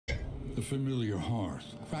The familiar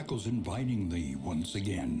hearth crackles invitingly once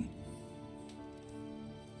again.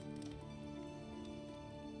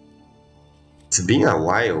 It's been a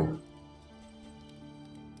while.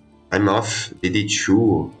 I'm off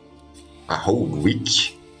DD2 a whole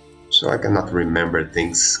week, so I cannot remember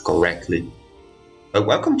things correctly. But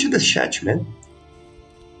welcome to the chat, man.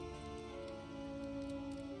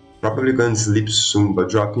 Probably gonna sleep soon, but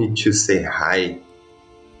drop me to say hi.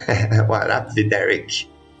 What up, Videric?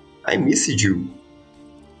 I missed you.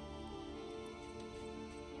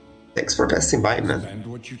 Thanks for passing by, man. Spend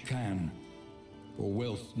what you can, for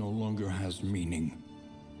wealth no longer has meaning.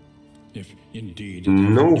 If indeed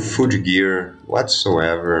no food gear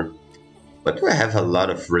whatsoever, but we have a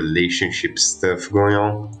lot of relationship stuff going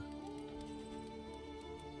on,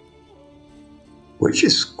 which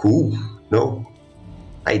is cool. No,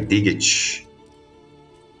 I dig it.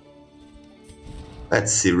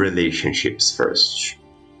 Let's see relationships first.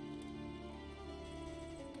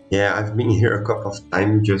 Yeah, I've been here a couple of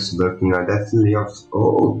times just looking. I definitely have.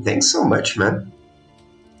 Oh, thanks so much, man.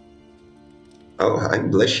 Oh,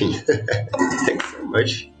 I'm blushing. Thanks so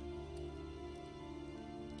much.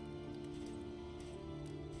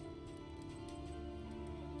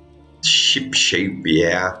 Ship shape,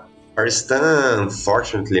 yeah. Our stun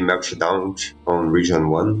unfortunately melted down on region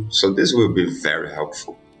 1, so this will be very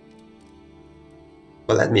helpful.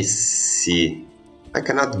 But let me see. I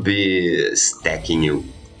cannot be stacking you.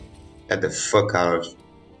 Get the fuck out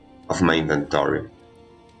of my inventory.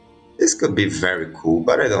 This could be very cool,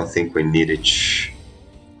 but I don't think we need it.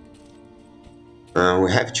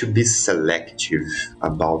 We have to be selective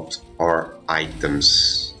about our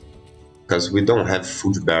items, because we don't have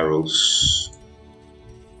food barrels.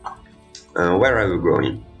 Where are we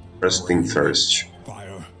going? First thing first.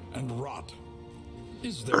 Fire and rot.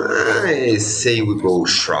 I say we go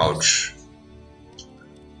Shroud.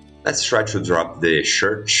 Let's try to drop the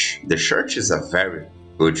church. The church is a very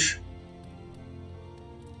good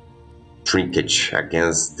trinket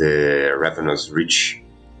against the Ravenous Reach.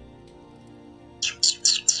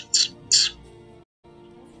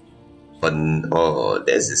 But oh,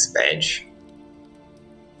 this is bad.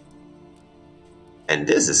 And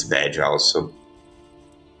this is bad also.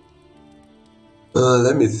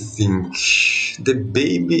 Let me think. The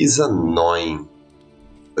baby is annoying,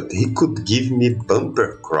 but he could give me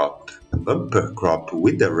bumper crop. A bumper crop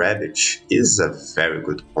with the rabbit is a very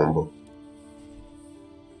good combo.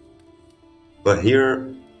 But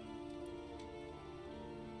here...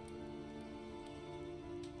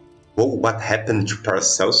 Oh, what happened to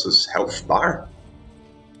Paracelsus' health bar?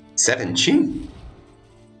 17?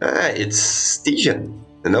 It's Stygian,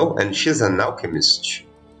 you know, and she's an alchemist.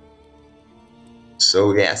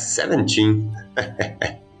 So yeah, 17.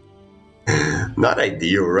 Not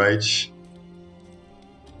ideal, right?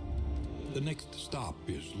 The next stop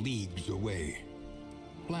is leagues away.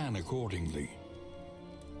 Plan accordingly.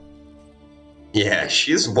 Yeah,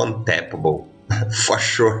 she's one-tappable, for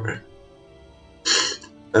sure.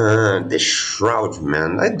 The Shroud,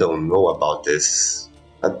 man, I don't know about this.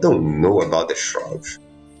 I don't know about the Shroud.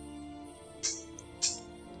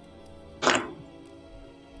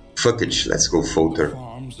 Fuck it, let's go Folter.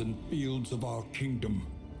 Farms and fields of our kingdom,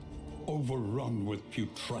 overrun with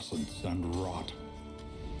putrescence and rot.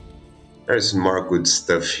 There's more good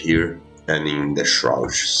stuff here than in the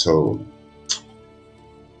Shroud, so...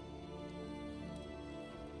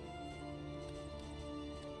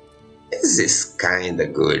 This is kinda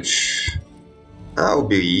good. I'll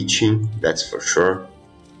be eating, that's for sure.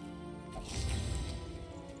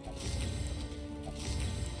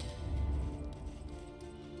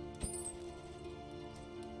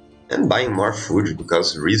 And buying more food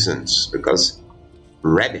because reasons, because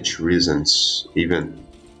rabbit reasons even.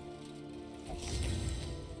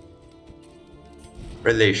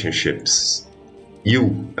 Relationships.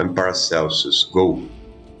 You and Paracelsus, go.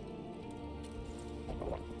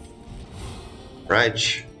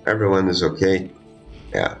 Right? Everyone is okay?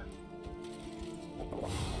 Yeah.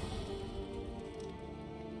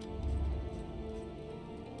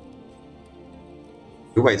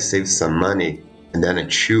 Do I save some money and then I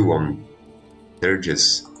chew on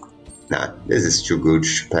Sturgis? Nah, this is too good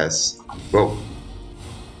to pass. Go.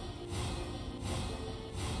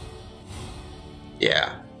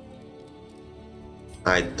 Yeah.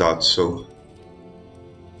 I thought so.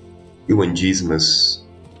 You and Jesus.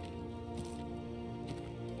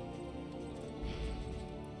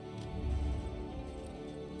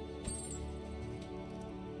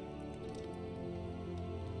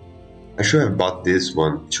 I should have bought this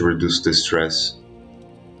one to reduce the stress,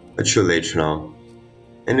 but too late now.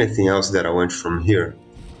 Anything else that I want from here?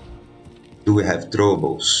 Do we have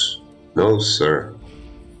throwables? No, sir.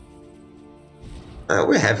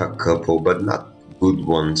 We have a couple, but not good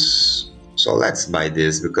ones. So let's buy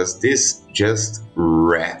this, because this just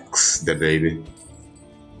wrecks the baby.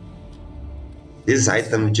 This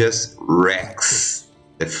item just wrecks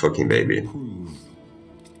the fucking baby.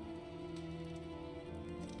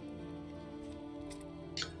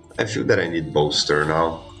 I feel that I need bolster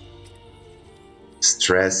now.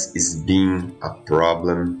 Stress is being a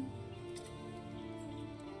problem.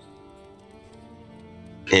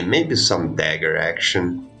 And maybe some dagger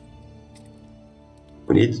action.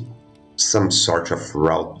 We need some sort of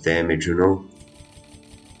route damage, you know?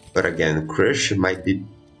 But again, crush might be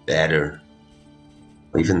better.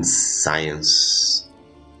 Or even science.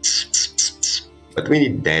 But we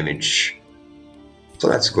need damage. So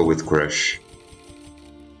let's go with crush.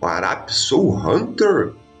 What up, Soul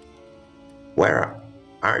Hunter? Where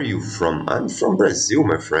are you from? I'm from Brazil,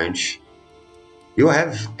 my friend. You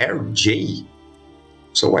have RJ.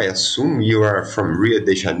 So I assume you are from Rio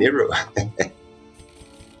de Janeiro?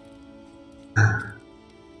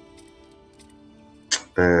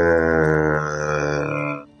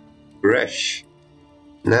 Rush.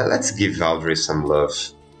 Now let's give Audrey some love.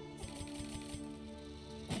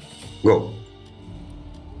 Go.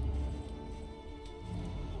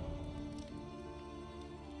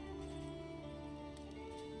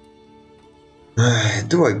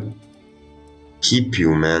 Do I keep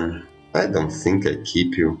you, man? I don't think I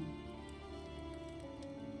keep you.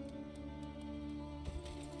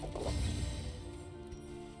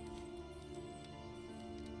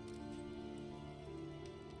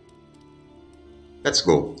 Let's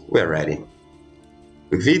go. We're ready.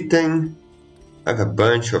 We've eaten. I have a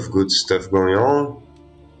bunch of good stuff going on.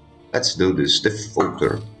 Let's do this. The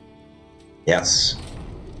filter. Yes.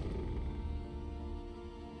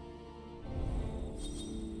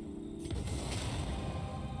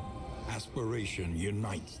 Aspiration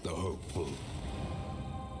unites the hopeful.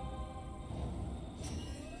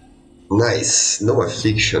 Nice. No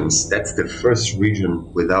afflictions. That's the first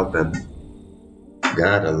region without them.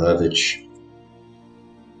 God, I love it.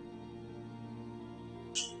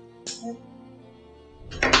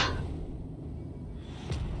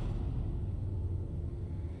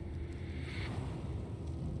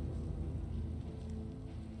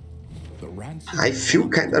 I feel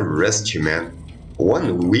kinda rusty, man.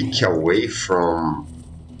 1 week away from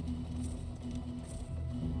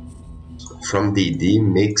DD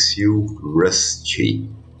makes you rusty.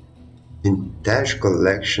 Vintage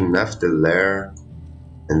collection after lair,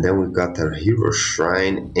 and then we got a hero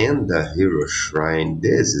shrine and a hero shrine.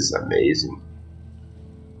 This is amazing.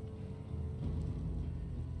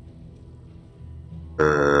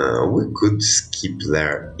 We could skip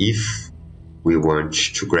lair if we want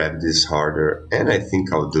to grab this harder, and I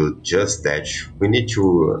think I'll do just that. We need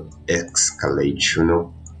to escalate, you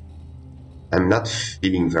know. I'm not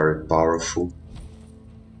feeling very powerful,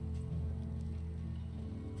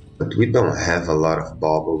 but we don't have a lot of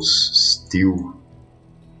baubles still.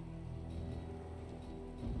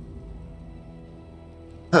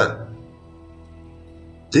 Huh.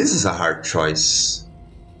 This is a hard choice,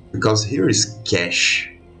 because here is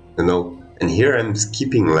cash, you know, and here I'm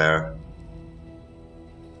skipping lair.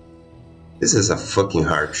 This is a fucking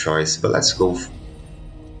hard choice, but let's go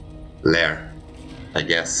lair, I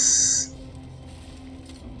guess.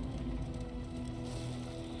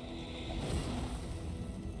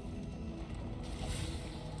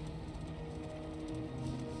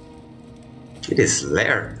 It is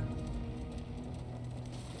lair.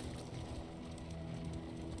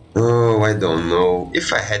 Oh, I don't know.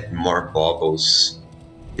 If I had more baubles,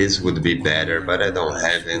 this would be better, but I don't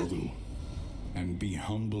have any. And be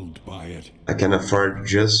humbled by it. I can afford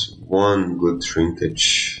just one good trinket,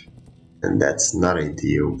 and that's not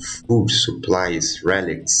ideal. Food, supplies,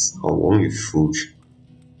 relics, or only food.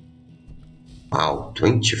 Wow,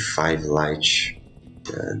 25 light.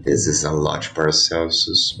 This is a lot per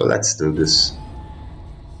Celsius, but let's do this.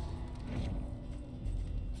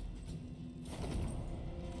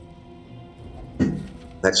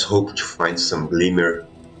 Let's hope to find some glimmer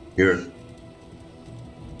here.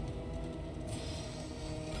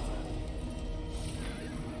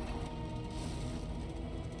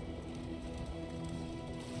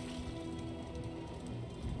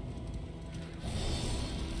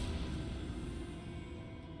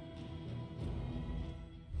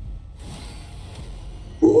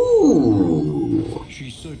 Ooh.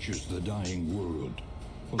 She searches the dying world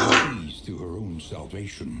for the keys to her own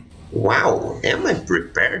salvation. Wow, am I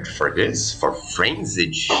prepared for this? For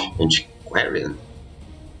Frenzied Antiquarian?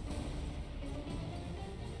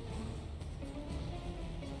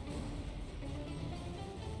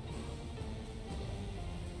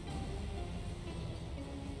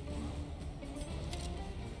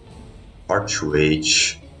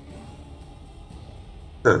 R2H.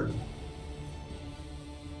 Huh.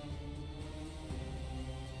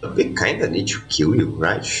 We kinda need to kill you,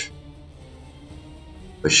 right?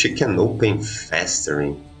 But she can open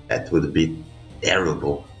festering. That would be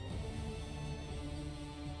terrible.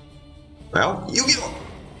 Well, you go.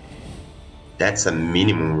 That's a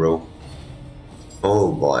minimum roll.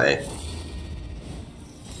 Oh boy.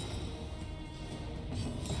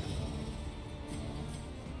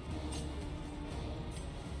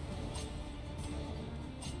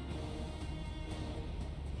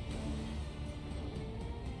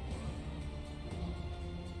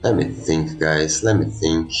 Let me think, guys. Let me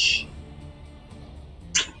think.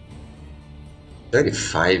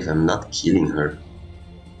 35, I'm not killing her.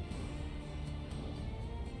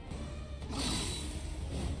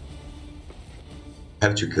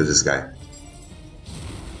 Have to kill this guy.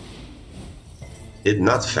 Did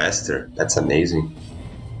not faster. That's amazing.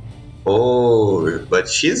 Oh, but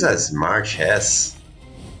she's a smart ass.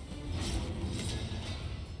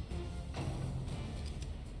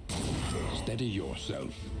 Steady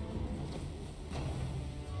yourself.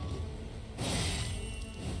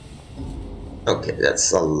 Okay,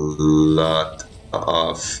 that's a lot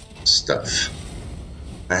of stuff.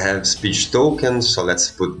 I have speech tokens, so let's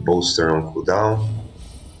put bolster on cooldown.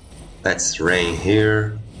 Let's rain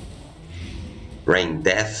here. Rain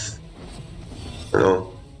death. You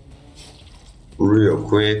know, real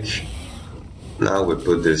quick. Now we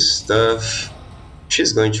put this stuff.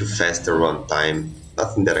 She's going to faster one time.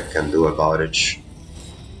 Nothing that I can do about it.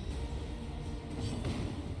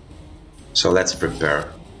 So let's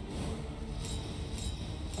prepare.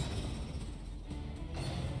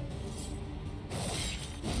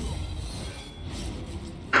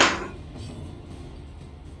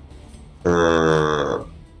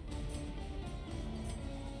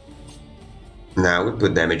 Now we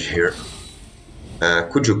put damage here.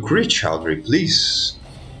 Could you crit, Audrey, please?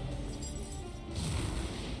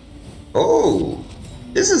 Oh,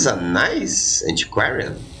 this is a nice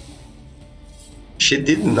antiquarian. She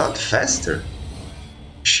did not faster.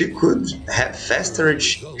 She could have fastered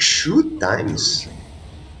 2 times.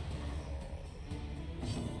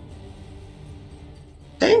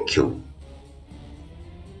 Thank you.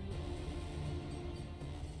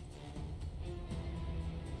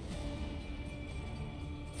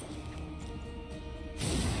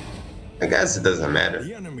 I guess it doesn't matter.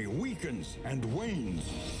 The enemy weakens and wanes.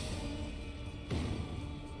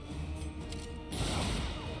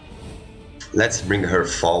 Let's bring her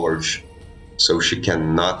forward so she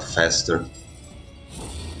cannot faster.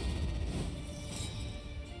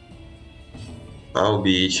 I'll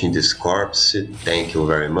be eating this corpse. Thank you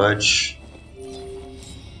very much.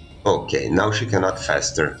 Okay, now she cannot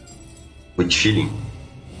faster. We're chilling.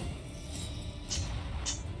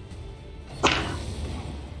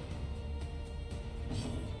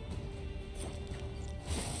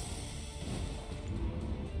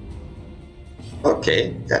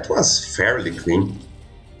 Okay, that was fairly clean.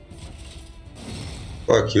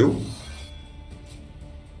 Fuck you.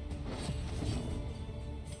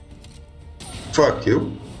 Fuck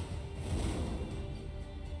you.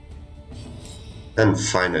 And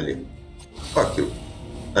finally, fuck you.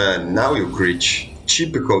 And now you crit.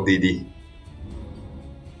 Typical DD.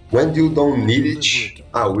 When you don't need it,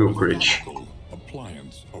 I will crit.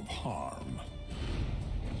 Appliance of harm.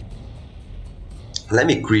 Let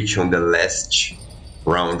me crit on the last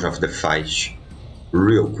round of the fight,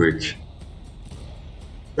 real quick.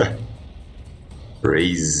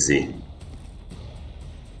 Crazy.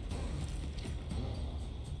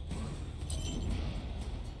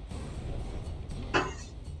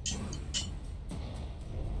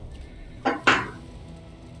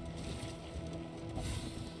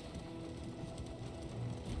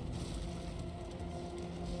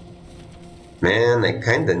 Man, I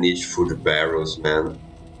kinda need food barrels, man.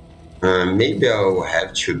 Maybe I'll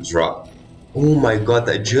have to drop. Oh my god,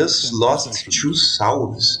 I just lost 2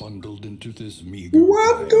 salves. Bundled into this meager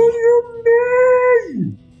What pile. do you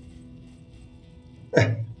mean?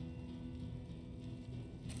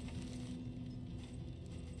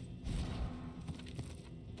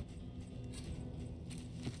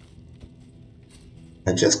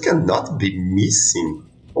 I just cannot be missing.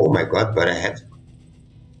 Oh my god, but I have...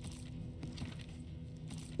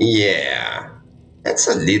 Yeah, that's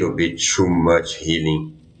a little bit too much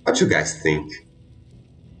healing. What you guys think?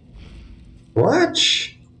 What?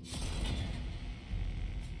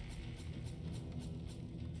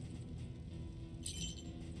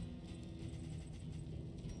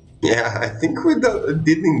 Yeah, I think we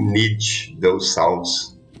didn't need those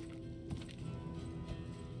sounds.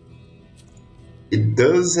 It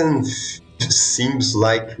doesn't seems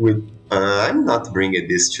like we. I'm not bringing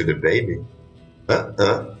this to the baby.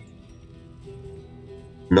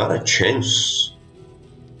 Not a chance.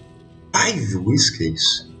 5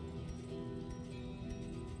 whiskeys.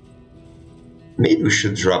 Maybe we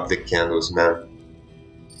should drop the candles, man.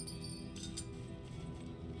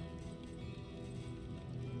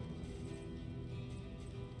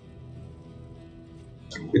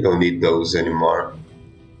 We don't need those anymore.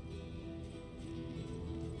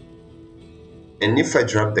 And if I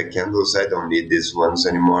drop the candles, I don't need these ones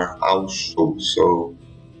anymore also, so...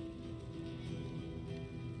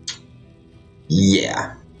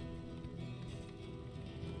 yeah.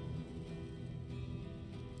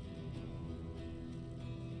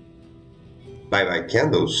 Bye-bye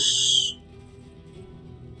candles.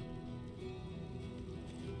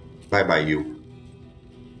 Bye-bye you.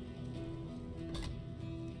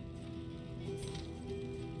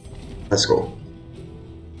 Let's go.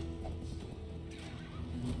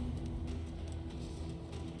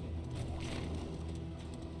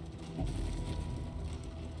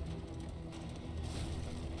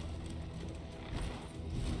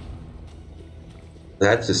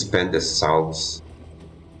 Let's spend the salves.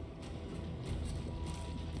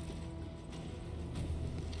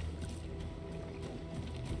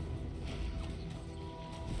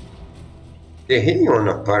 The hitting on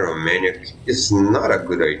a pyromaniac is not a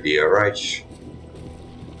good idea, right?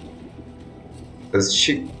 Because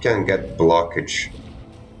she can get blockage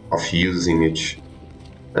of using it,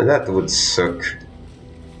 and that would suck.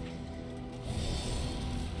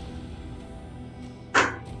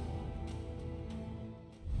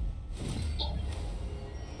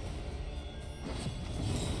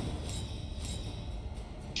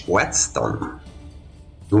 Whetstone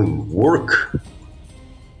doing work.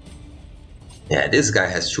 Yeah, this guy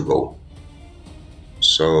has to go.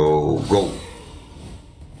 So go.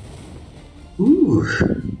 Ooh.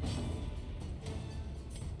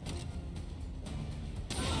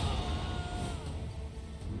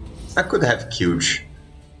 I could have killed,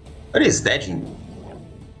 but he's dead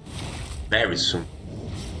very soon.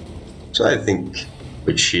 So I think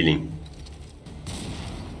we're chilling.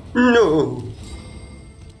 No.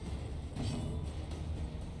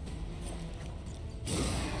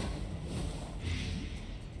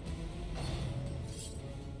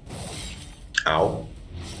 Ow.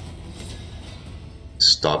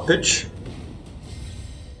 Stoppage.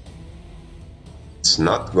 It's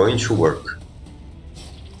not going to work.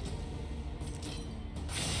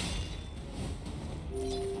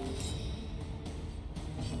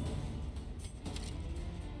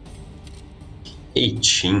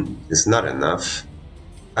 $18 is not enough.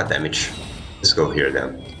 Ah, damage. Let's go here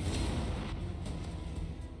then.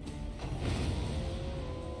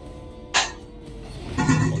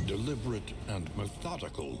 A deliberate and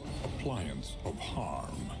methodical appliance of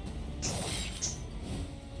harm.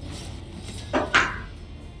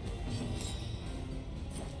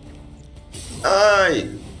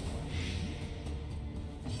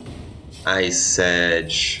 I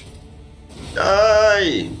said...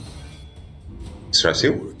 Die! Stress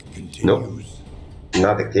you? No,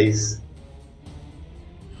 not the case.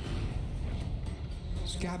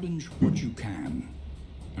 Scavenge what you can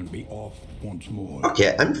and be off once more.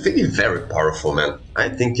 Okay, I'm feeling very powerful, man. I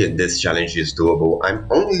think this challenge is doable. I'm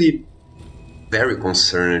only very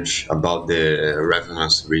concerned about the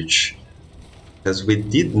Revenant's Reach, because we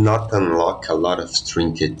did not unlock a lot of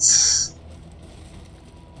trinkets.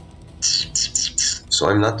 So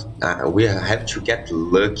I'm not... we have to get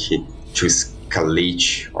lucky to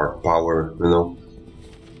escalate our power, you know,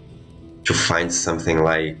 to find something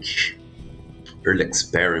like Early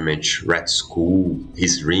Experiment, Red School,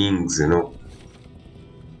 his rings, you know.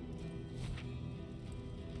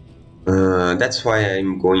 That's why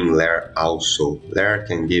I'm going Lair also. Lair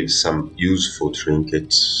can give some useful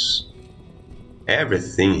trinkets.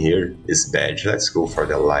 Everything here is bad. Let's go for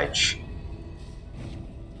the light.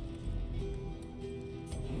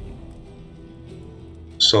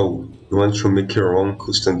 So, you want to make your own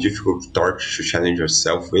custom difficult torch to challenge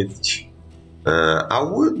yourself with? I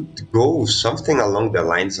would go something along the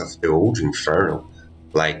lines of the old Inferno,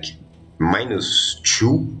 like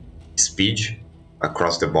 -2 speed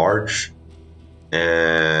across the board,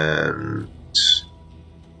 and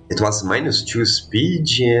it was -2 speed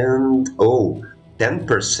and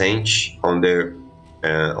 10% on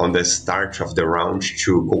the start of the round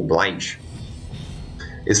to go blind.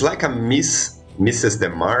 It's like a misses the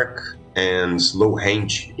mark and slow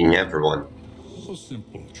hand in everyone. A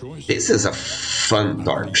simple choice. This is a fun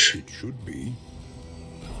torch. It should be.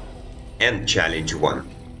 And challenge one.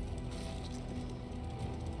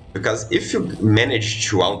 Because if you manage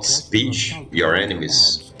to outspeed your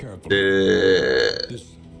enemies, the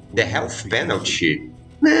health penalty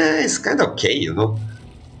is kind of okay, you know.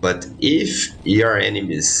 But if your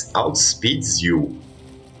enemies outspeeds you,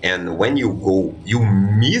 and when you go, you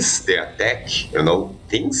miss the attack, you know,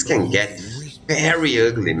 things can get very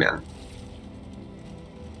ugly, man.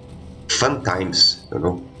 Fun times, you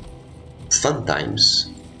know. Fun times.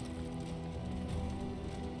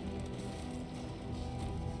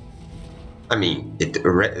 I mean,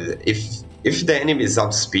 if the enemy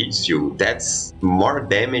outspeeds you, that's more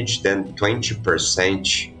damage than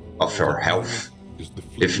 20% of your health,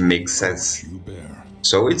 if it makes sense.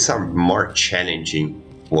 So it's a more challenging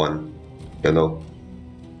one, you know,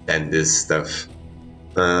 than this stuff.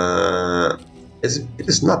 It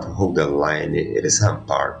is not hold the line, it is a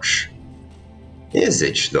part. Is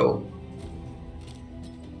it though?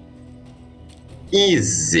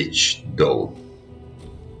 Is it though?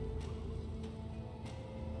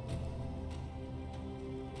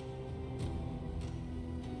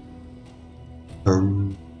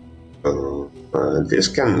 This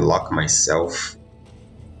can lock myself.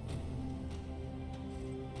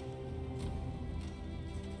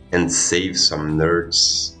 And save some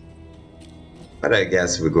nerds. But I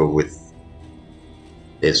guess we go with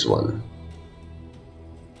this one.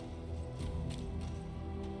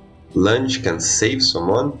 Lunge can save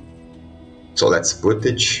someone. So let's put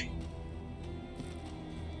it.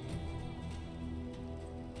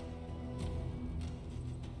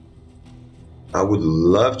 I would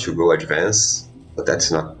love to go advance, but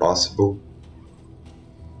that's not possible.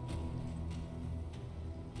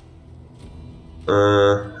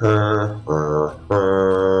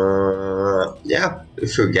 Yeah,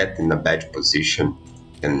 if you get in a bad position,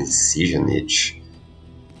 you can incision it.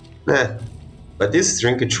 But this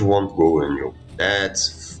trinket won't go on you,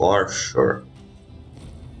 that's for sure.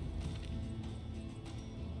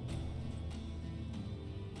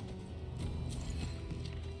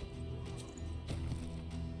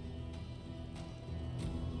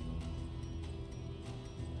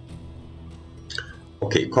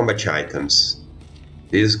 Okay, combat items.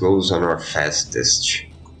 This goes on our fastest.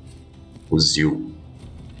 Who's you?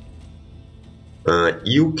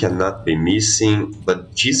 You cannot be missing,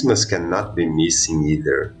 but Gismas cannot be missing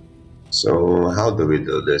either. So how do we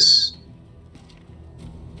do this?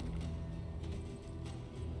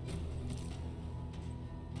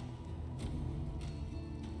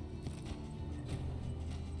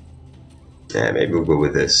 Yeah, maybe we'll go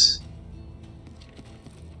with this.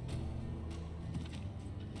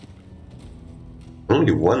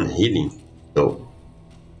 Only one healing, though.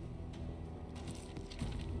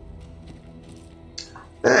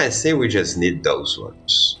 I say we just need those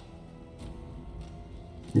ones.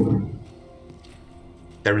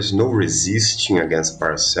 There is no resisting against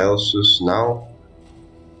Paracelsus now.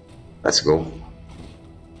 Let's go.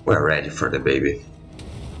 We're ready for the baby.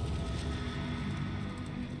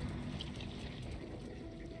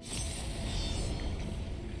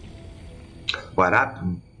 What up,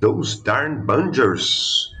 those darn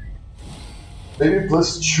bungers? Maybe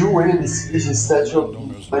 +2 enemy speed instead of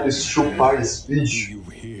 -2 party speed.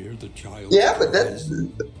 Yeah, but that...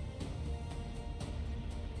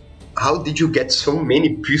 How did you get so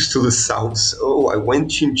many pistol assaults? Oh, I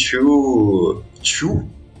went into 2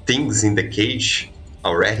 things in the cage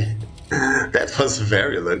already. That was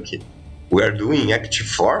very lucky. We are doing Act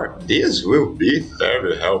 4. This will be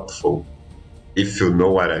very helpful. If you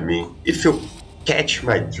know what I mean. If you catch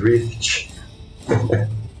my drift.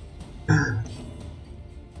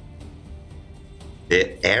 The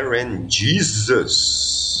Aaron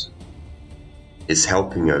Jesus is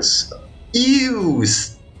helping us. Ew,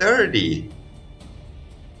 30.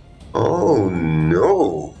 Oh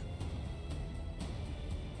no.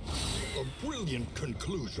 A brilliant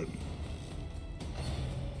conclusion.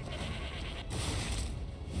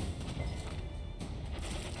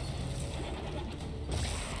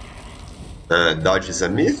 Dodge is a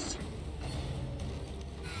myth.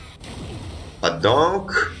 A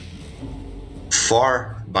donk.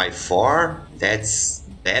 4x4. That's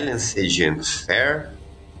balanced and fair.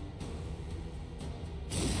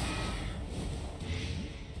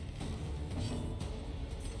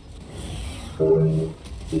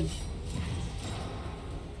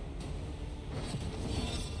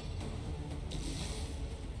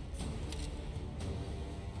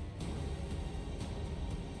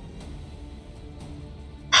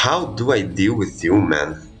 How do I deal with you,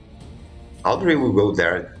 man? Audrey will go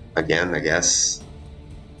there again, I guess.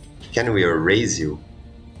 Can we erase you?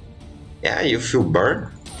 Yeah, you feel burned.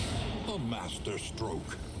 A master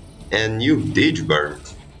stroke. And you did burn.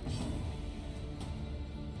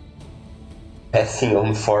 Passing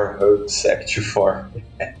on 4 herbs, Act 4.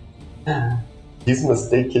 This must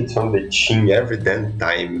take it on the chin every damn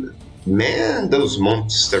time. Man, those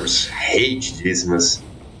monsters hate Dismas.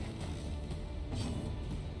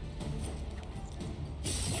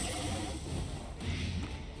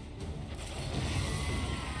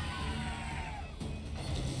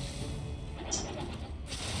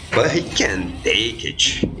 But he can take it.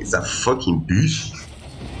 He's a fucking beast.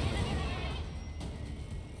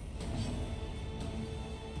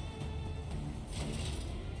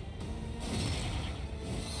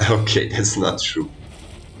 Okay, that's not true.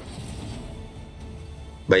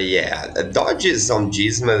 But yeah, dodges on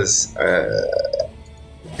Dismas,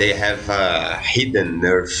 they have a hidden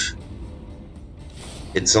nerf.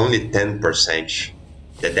 It's only 10%.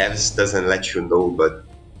 The devs doesn't let you know, but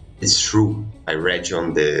it's true. I read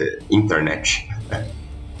on the internet.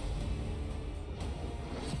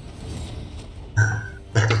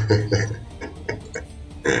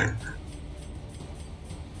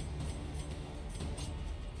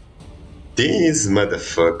 This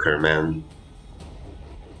motherfucker, man.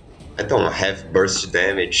 I don't have burst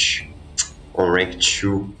damage on rank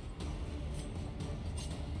 2.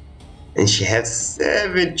 And she has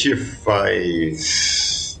 75.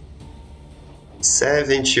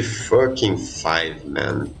 75,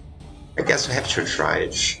 man. I guess we have to try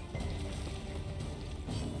it.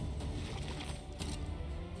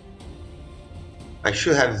 I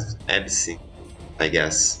should have Absy, I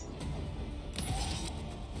guess.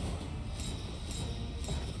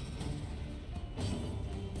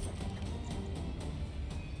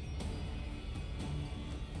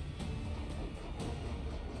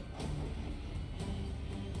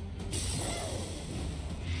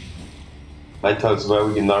 I thought as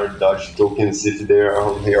well ignore dodge tokens if they are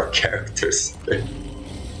on your characters.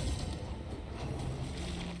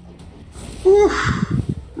 Whew.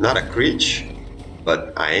 Not a crit,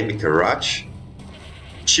 but iambic rot.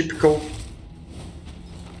 Typical.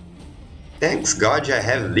 Thanks God I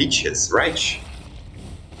have leeches, right?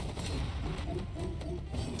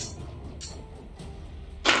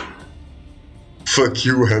 Fuck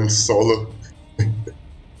you, Han Solo.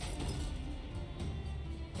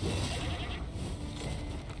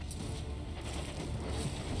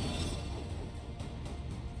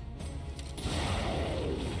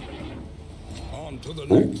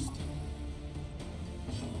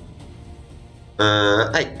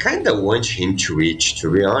 I kinda want him to eat, to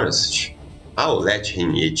be honest. I'll let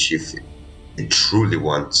him eat if he truly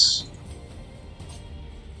wants.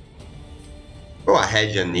 Go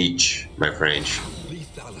ahead and eat, my friend.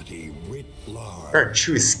 You're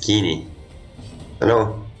too skinny. You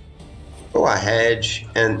know? Go ahead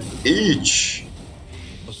and eat.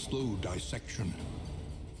 A slow dissection.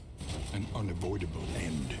 An unavoidable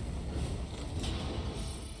end.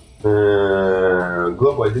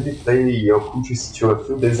 Global, I did play Occultist 2 a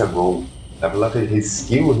few days ago. I've looked at his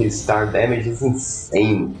skill, his star damage is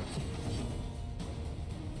insane.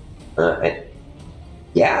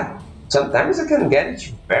 Yeah, sometimes you can get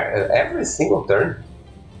it every single turn.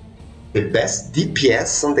 The best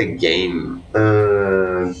DPS on the game.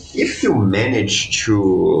 If you manage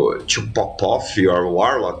to pop off your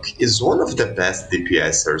Warlock, is one of the best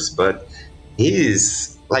DPSers, but he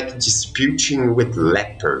is like disputing with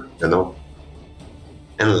Leper, you know?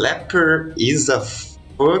 And Leper is a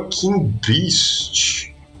fucking beast.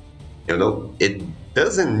 You know, it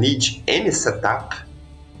doesn't need any setup.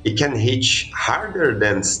 It can hit harder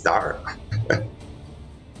than Star.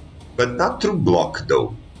 But not through block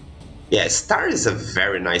though. Yeah, Star is a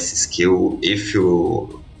very nice skill if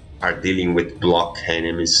you are dealing with block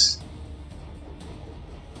enemies.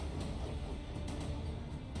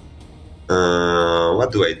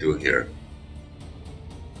 What do I do here?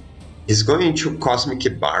 He's going to Cosmic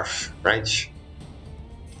Barf, right?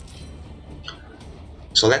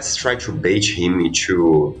 So let's try to bait him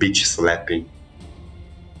into Beach Slapping.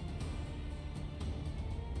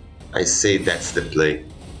 I say that's the play.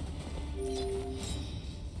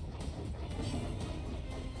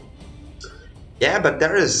 Yeah, but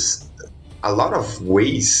there is a lot of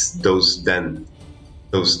ways those darn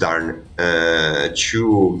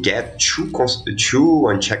to get two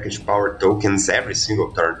unchecked power tokens every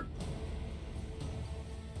single turn.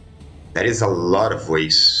 There is a lot of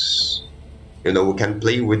ways. You know, we can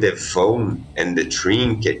play with the phone and the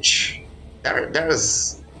trinket.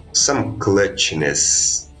 There's some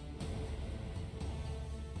clutchness.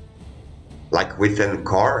 Like with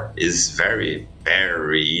Encore, is very,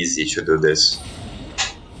 very easy to do this.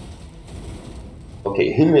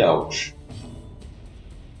 Okay, hear me out.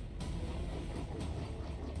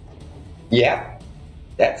 Yeah,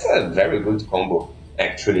 that's a very good combo.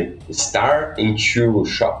 actually. Star into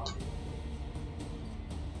shop.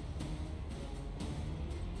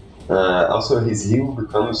 Also, his heal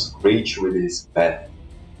becomes great with his pet.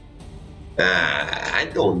 I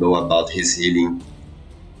don't know about his healing.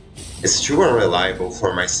 It's too unreliable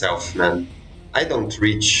for myself, man. I don't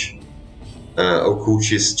reach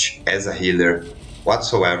occultist as a healer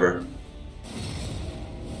whatsoever.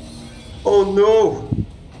 Oh no!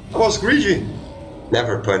 I was greedy!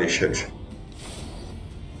 Never punish it.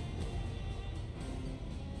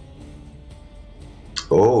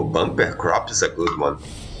 Oh, bumper crop is a good one.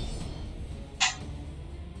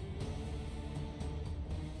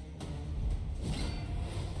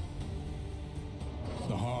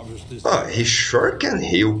 Oh, he sure can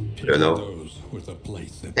heal, you know.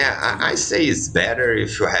 Yeah, I say it's better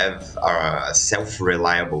if you have a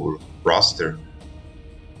self-reliable roster.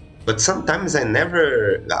 But sometimes I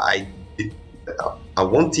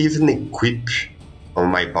won't even equip on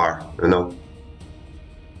my bar, you know.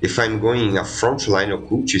 If I'm going a frontline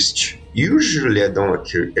occultist, usually I don't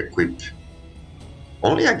equip.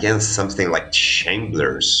 Only against something like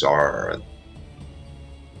Chamblers or...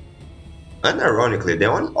 Unironically, the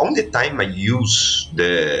only time I use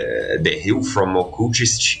the heal from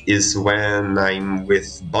occultist is when I'm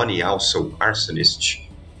with Bonnie, also arsonist.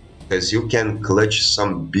 Because you can clutch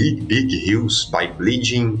some big heals by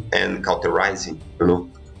bleeding and cauterizing, you know.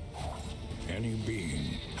 Any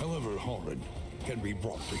being, however horrid, can be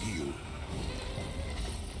brought to heal.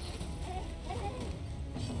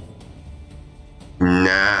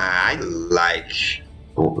 Nah,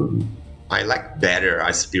 I like better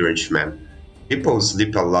aspirant, man. People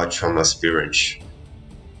sleep a lot on aspirant.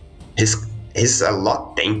 He's a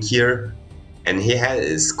lot tankier, and he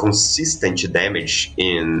has consistent damage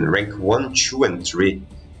in rank 1, 2, and 3.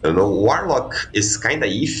 You know, Warlock is kinda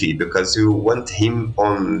iffy because you want him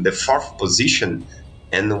on the 4th position,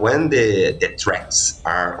 and when the tracks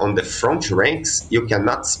are on the front ranks, you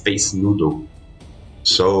cannot space noodle.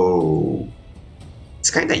 So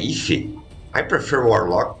it's kinda iffy. I prefer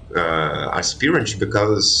Warlock aspirant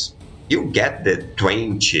because you get the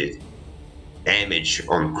 20 damage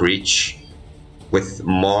on crit with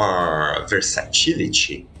more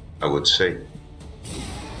versatility, I would say.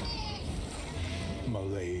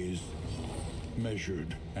 Malaise,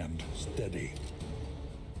 measured and steady.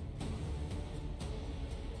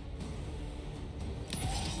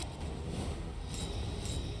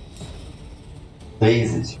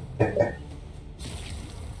 Lazy.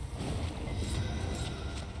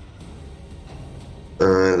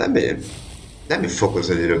 Let me focus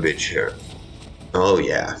a little bit here. Oh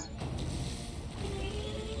yeah.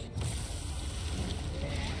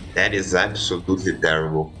 That is absolutely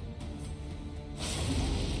terrible.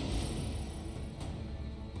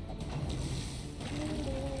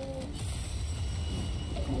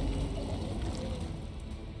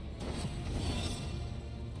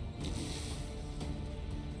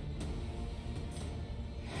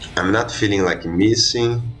 I'm not feeling like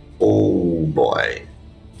missing. Oh boy.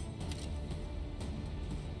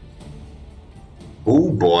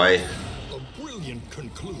 Oh boy. A brilliant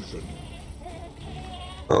conclusion.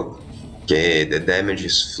 Okay, the damage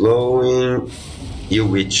is flowing. You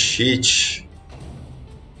with cheat.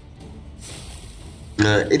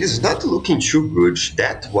 It is not looking too good.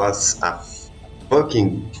 That was a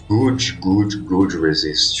fucking good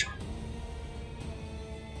resist.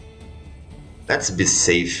 Let's be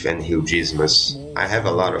safe and heal Dismas. I have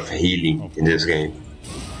a lot of healing in this game.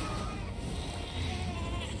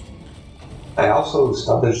 I also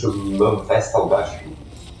started to love Vestal Bashi.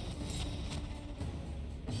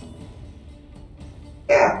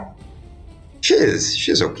 Yeah.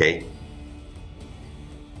 She's okay.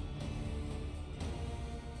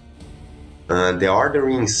 The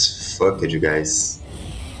ordering is fucked, you guys.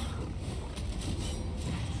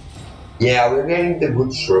 Yeah, we're getting the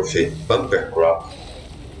good trophy. Bumper crop.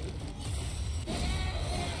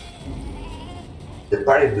 The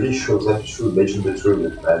party bleach shows up to Legend of the True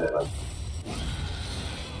relevant.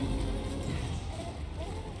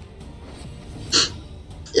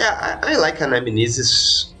 Yeah, I like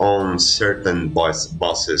anamnesis on certain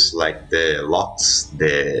bosses like the locks,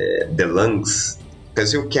 the lungs,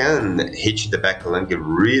 because you can hit the back lung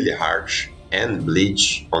really hard and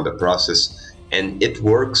bleach on the process, and it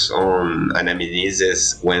works on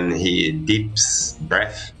anamnesis when he dips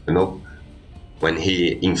breath, you know, when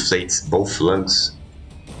he inflates both lungs.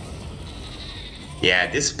 Yeah,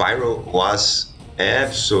 this spiral was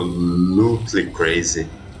absolutely crazy.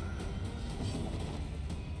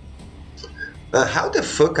 How the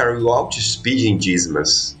fuck are you outspeeding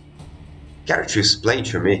Dismas? Care to explain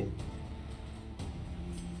to me?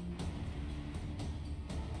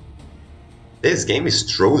 This game is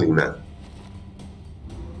trolling, man.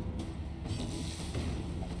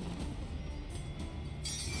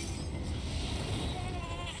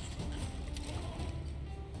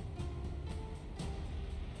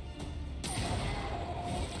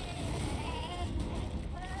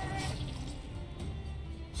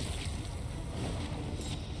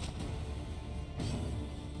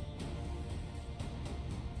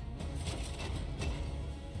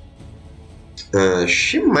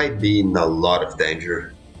 She might be in a lot of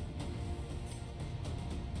danger.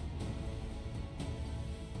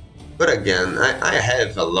 But again, I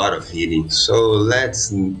have a lot of healing, so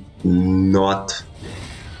let's not...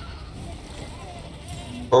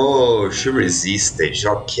 Oh, she resisted.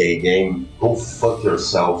 Okay, game. Go fuck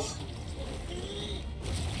yourself.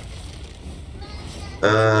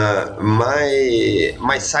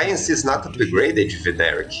 My science is not upgraded,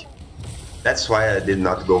 Videric. That's why I did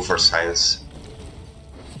not go for science.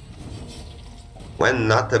 When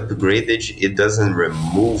not upgraded, it doesn't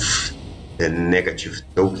remove the negative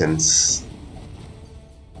tokens.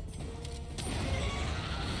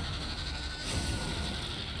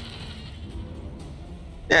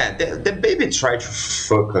 Yeah, the baby tried to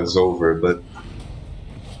fuck us over, but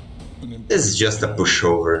it's just a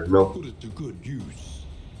pushover, no? Put it to good use.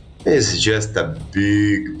 It's just a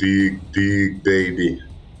big baby.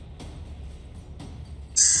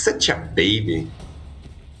 Such a baby.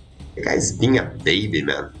 The guy's being a baby,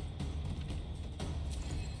 man.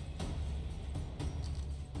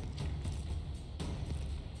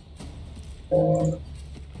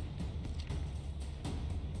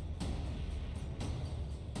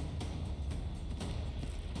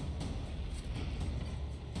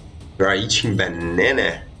 You are eating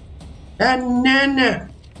banana. Banana!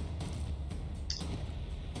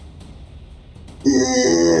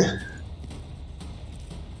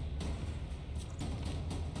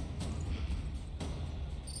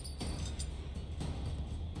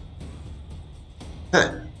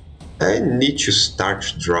 Huh. I need to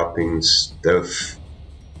start dropping stuff.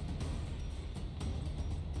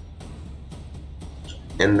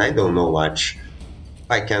 And I don't know what.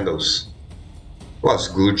 5 candles. Was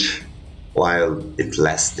good while it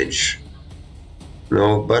lasted.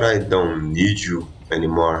 No, but I don't need you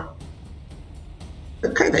anymore.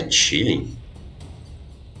 I'm kinda chilling.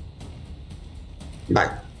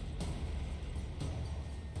 Bye.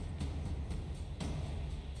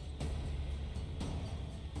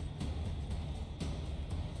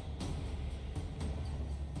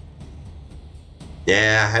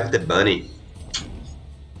 Yeah, I have the bunny.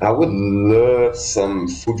 I would love some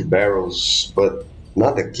food barrels, but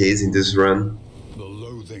not the case in this run. The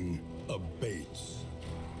loathing abates.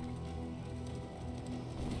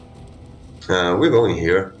 We're going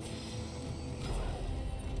here.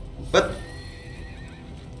 But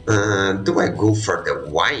do I go for the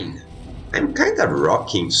wine? I'm kinda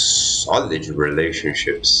rocking solid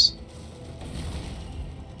relationships.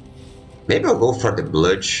 Maybe I'll go for the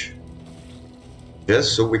blood.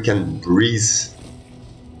 Just so we can breeze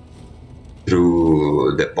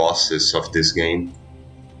through the bosses of this game.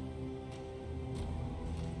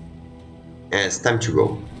 And it's time to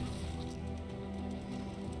go.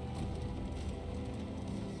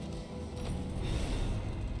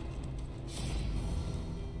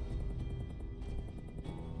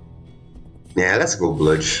 Yeah, let's go,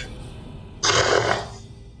 blood.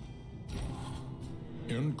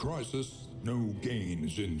 In crisis, no gain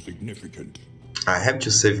is insignificant. I have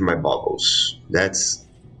to save my bubbles. That's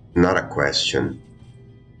not a question.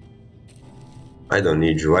 I don't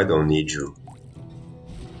need you, I don't need you.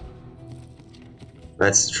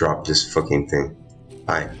 Let's drop this fucking thing.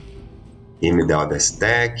 Fine. Give me the other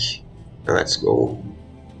stack. And let's go.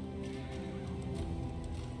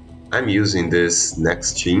 I'm using this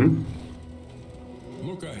next team.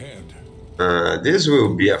 Look ahead. This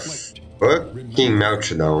will be a fucking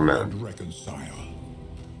meltdown, man. And reconcile.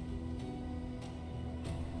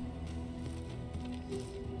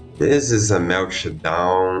 This is a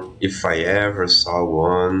meltdown, if I ever saw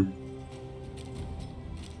one.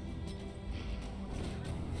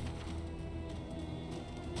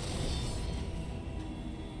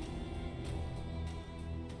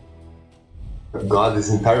 God,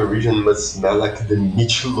 this entire region must smell like the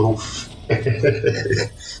meatloaf.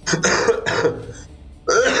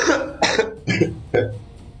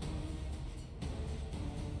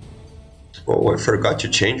 Oh, I forgot to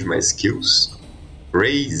change my skills.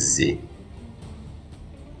 Crazy.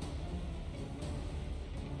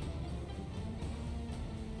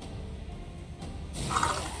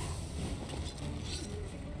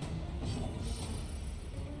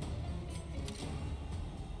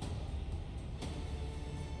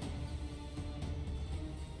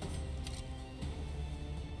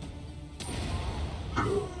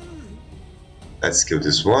 Let's kill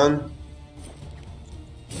this one.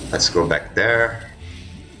 Let's go back there.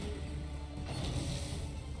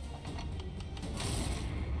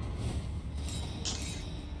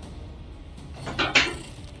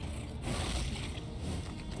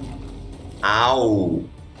 Ow!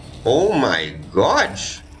 Oh my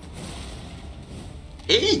gosh!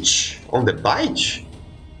 H on the bite?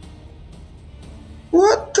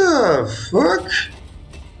 What the fuck?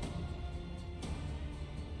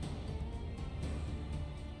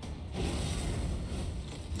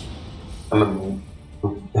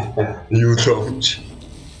 You don't.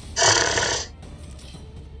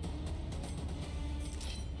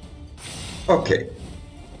 Okay.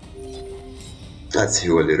 Let's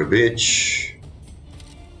heal a little bit.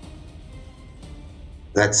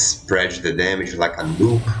 Let's spread the damage like a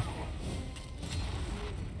noob.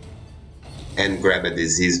 And grab a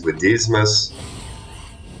disease with Dismas.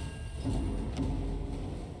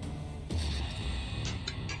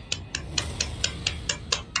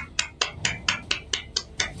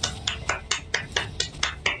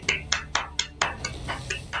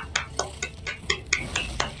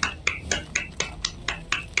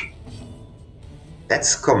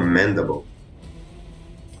 That's commendable.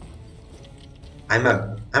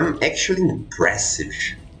 I'm actually impressive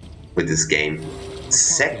with this game.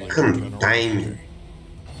 Second time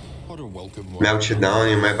melted down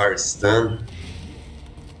in my bar stun.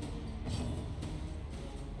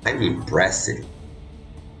 I'm impressive.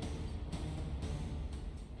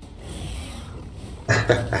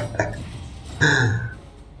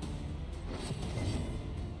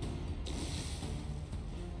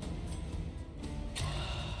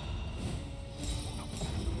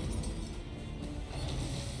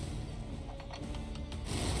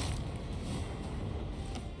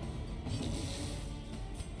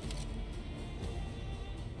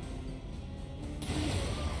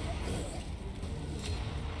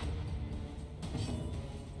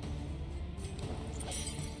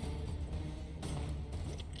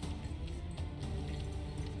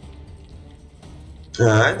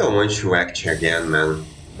 I don't want you acting again, man.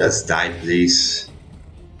 Just die, please.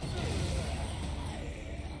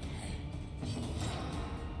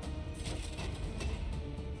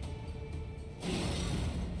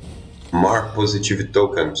 More positive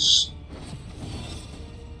tokens.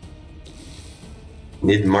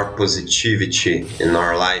 Need more positivity in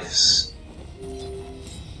our lives.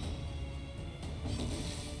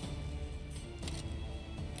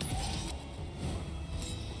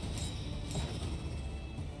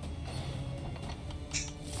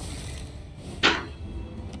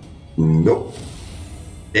 Nope.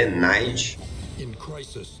 Denied. In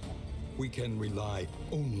crisis, we can rely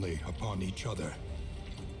only upon each other.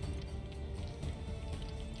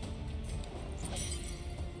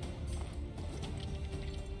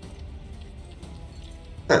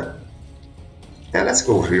 Huh. Yeah, let's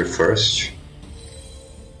go here first.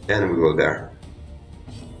 Then we go there.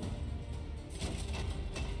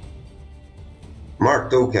 More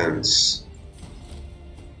tokens.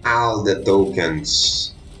 All the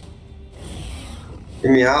tokens.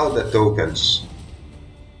 Give me all the tokens.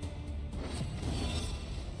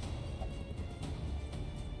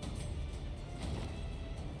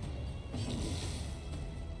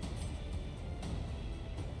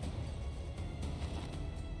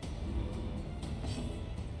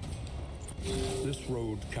 This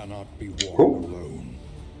road cannot be walked Oh. alone.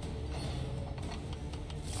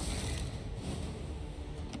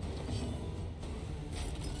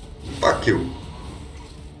 Fuck you.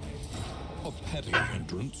 A petty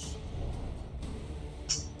hindrance.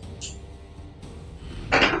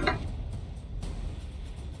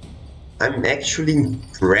 I'm actually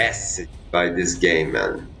impressed by this game,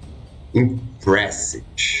 man. Impressed.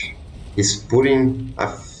 He's putting a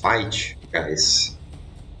fight, guys.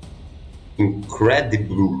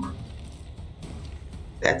 Incredible.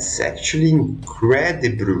 That's actually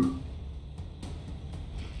incredible.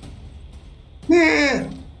 Yeah.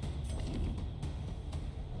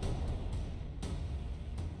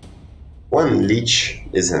 One leech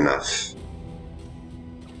is enough.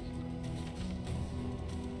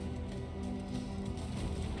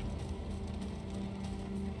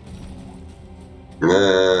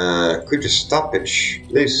 Could you stop it,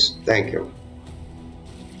 please? Thank you.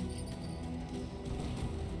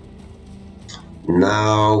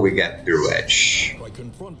 Now we get pirouette. By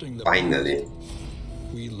confronting the Finally.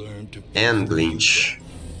 we learn to And glitch.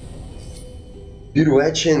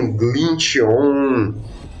 Pirouette and glitch on,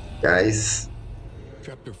 guys.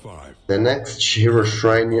 Chapter 5. The next hero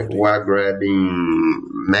shrine we're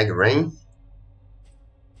grabbing Magrain.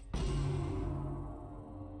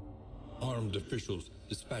 Armed officials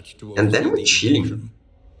dispatched to And then oversee we're the chilling. invasion,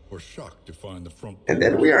 were shocked to find the front And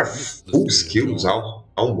then doors we are listlessly full skills, ajar.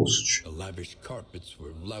 almost. The lavish carpets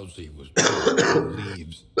were lousy with dirt and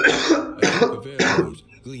leaves. A yoke of heirlooms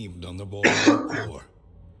gleamed on the ball floor.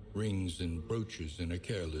 Rings and brooches in a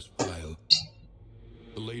careless pile.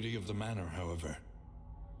 The lady of the manor, however,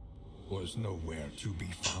 was nowhere to be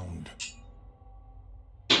found.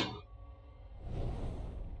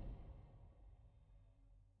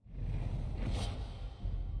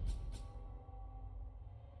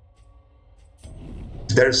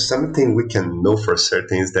 There's something we can know for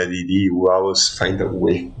certain is that it will always find a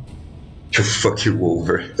way to fuck you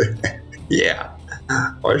over. Yeah,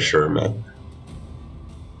 for sure, man.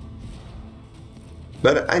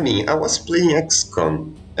 But I mean, I was playing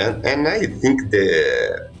XCOM, and I think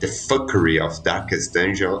the fuckery of Darkest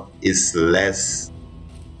Dungeon is less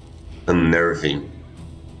unnerving.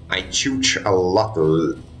 I tilt a lot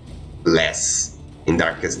less in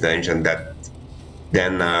Darkest Dungeon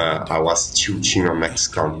than I was tilting on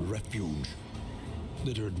XCOM. Refuge,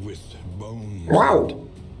 littered with bones. Wow! And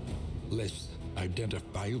less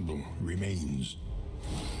identifiable remains.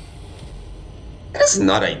 That's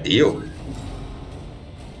not ideal.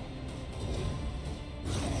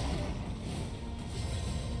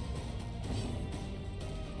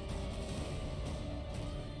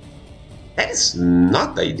 That is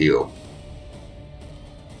not ideal.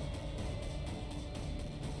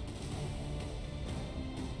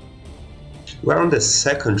 We're on the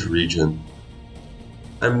second region.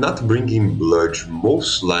 I'm not bringing blood,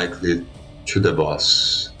 most likely to the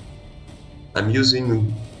boss. I'm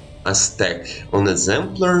using a stack on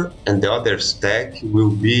Exemplar, and the other stack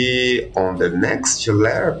will be on the next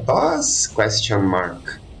layer boss? Question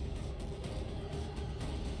mark.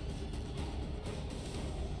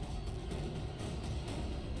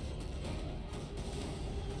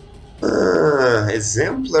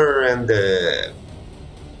 Exemplar and the...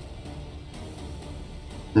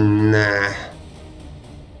 Nah.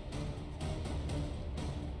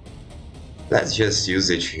 Let's just use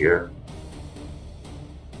it here.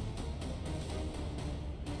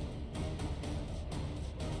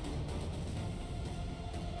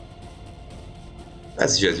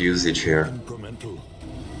 Let's just use it here. Incremental,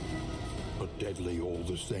 but deadly all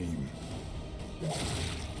the same.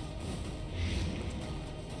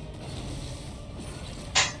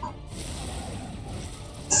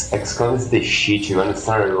 XCOM is the shit. You're gonna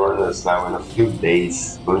start running us now in a few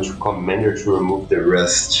days. Going to Commander to remove the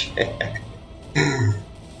rust.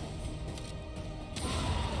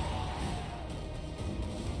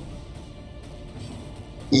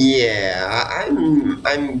 Yeah,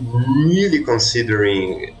 I'm really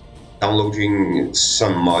considering downloading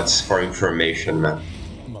some mods for information, man.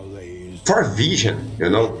 Malaise, For vision, you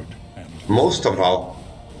know. Most of all,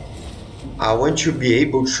 I want to be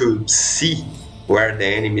able to see where the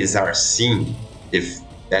enemies are seen, if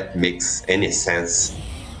that makes any sense.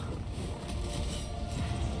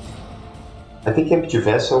 I think Empty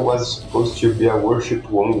Vessel was supposed to be a worship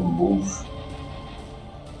one move.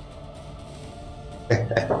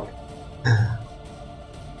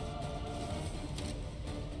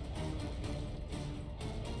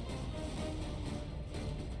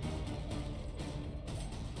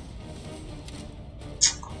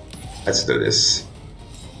 Let's do this.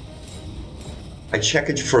 I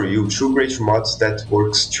checked for you 2 great mods that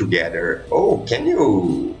works together. Oh, can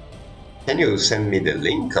you send me the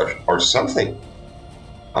link or something?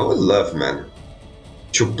 I would love, man,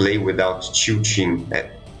 to play without tilting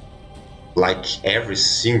at like every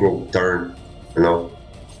single turn, you know.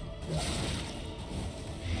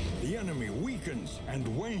 the enemy weakens and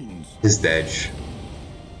wanes. He's dead.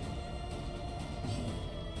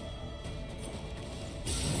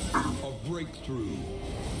 A breakthrough.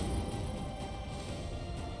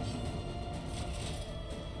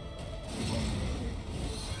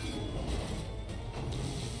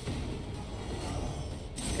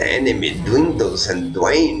 Enemy dwindles and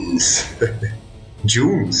dwanes.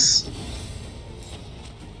 Junes.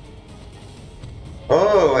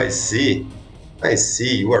 Oh, I see. I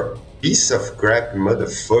see. You are a piece of crap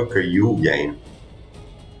motherfucker, you game.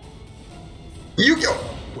 You go.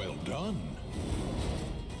 Well done.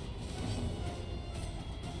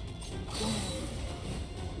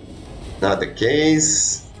 Not the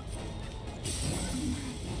case.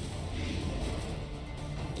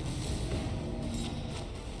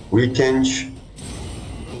 Weekend.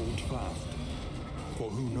 Hold fast, for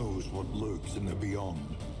who knows what lurks in the beyond.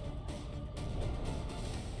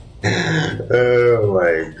 Oh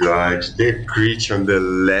my god, the crit on the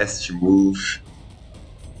last move.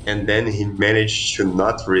 And then he managed to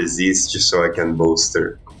not resist so I can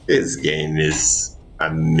bolster. This game is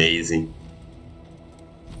Amazing.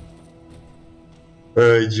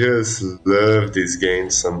 I just love this game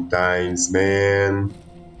sometimes, man.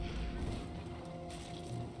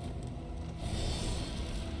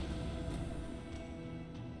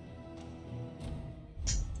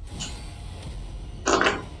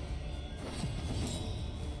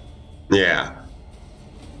 Yeah.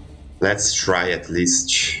 Let's try at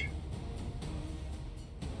least.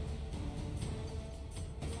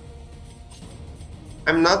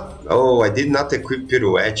 I'm not... Oh, I did not equip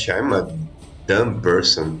pirouette. I'm a dumb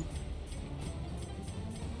person.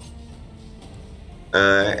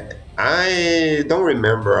 I don't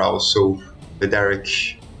remember also,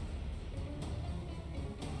 Derek.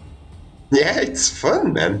 Yeah, it's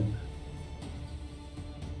fun, man.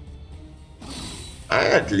 I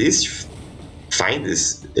at least find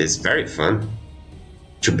this is very fun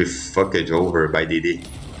to be fucked over by DD.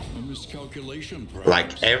 A miscalculation, perhaps.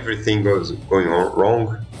 Like everything going on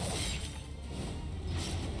wrong.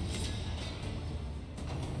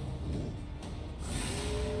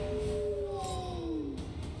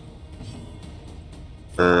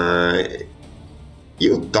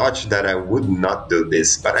 You thought that I would not do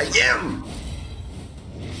this, but I am!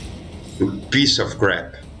 You piece of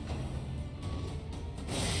crap.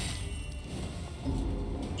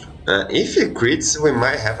 If he crits, we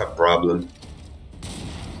might have a problem.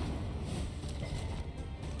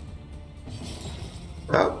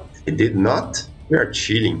 Well, he did not. We are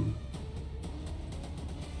chilling.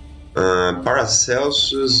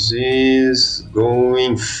 Paracelsus is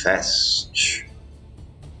going fast.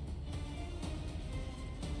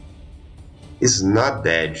 He's not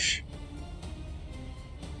dead.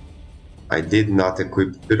 I did not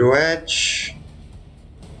equip pirouette.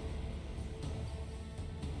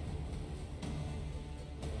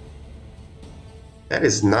 That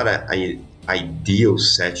is not an ideal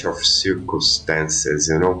set of circumstances,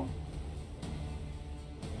 you know?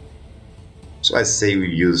 So I say we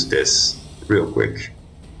use this real quick.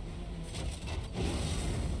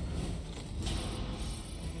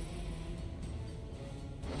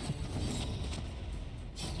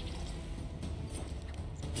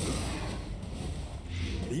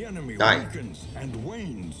 The enemy Die. weakens and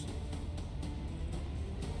wanes.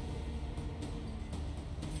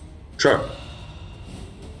 Sure.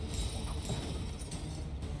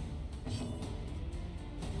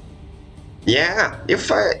 Yeah,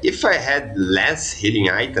 if I had less healing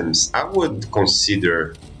items, I would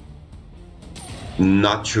consider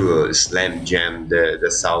not to slam jam the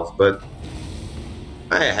south, but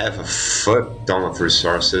I have a fuck ton of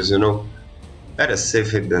resources, you know. Better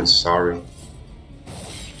safe than sorry.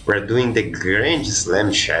 We're doing the Grand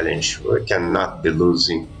Slam challenge. We cannot be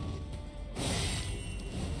losing.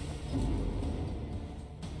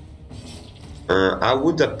 I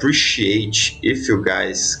would appreciate if you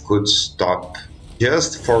guys could stop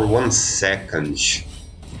just for 1 second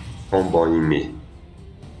comboing me.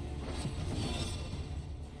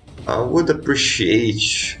 I would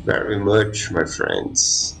appreciate very much, my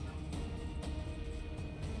friends.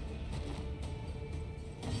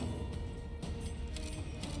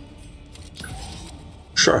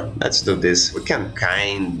 Sure, let's do this. We can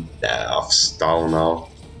kind of stall now.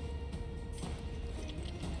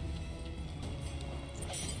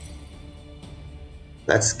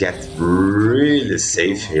 Let's get really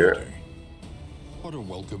safe here. What a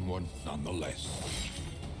welcome one, nonetheless.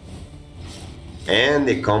 And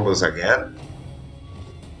the combos again.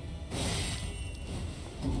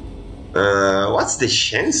 What's the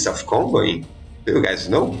chance of comboing? Do you guys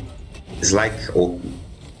know? It's like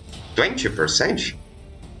 20%.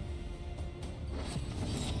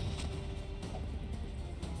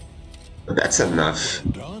 But that's enough.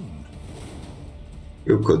 Done.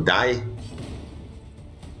 You could die.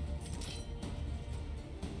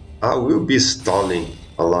 I will be stalling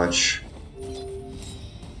a lot.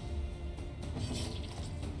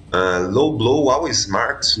 Low blow always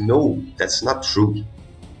marks. No, that's not true.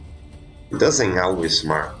 It doesn't always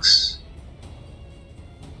marks.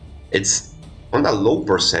 It's on a low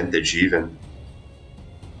percentage even.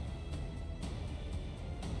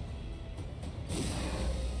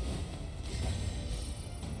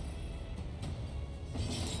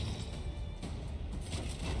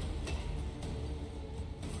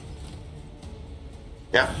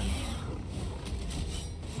 Yeah.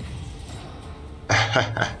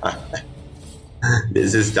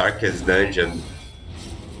 This is Darkest Dungeon.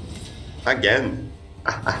 Again.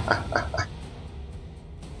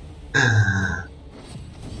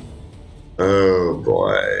 Oh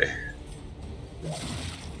boy.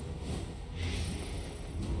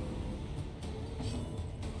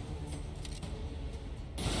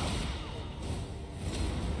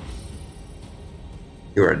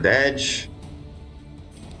 You are dead.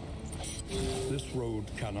 This road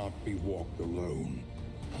cannot be walked alone.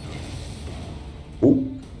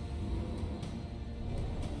 Ooh.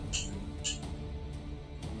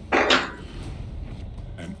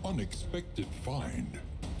 An unexpected find.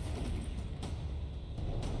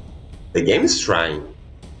 The game is trying.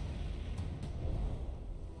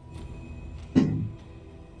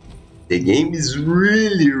 The game is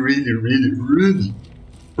really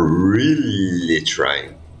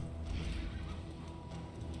trying.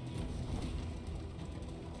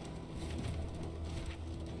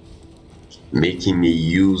 Making me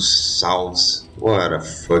use salves. What a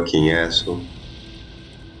fucking asshole.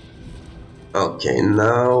 Okay,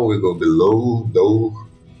 now we go below though.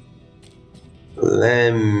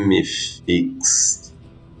 Let me fix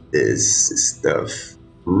this stuff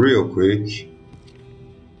real quick.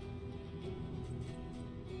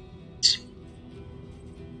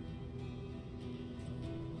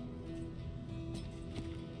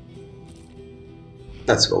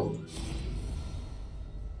 Let's go.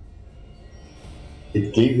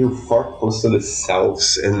 It gave you 4 postal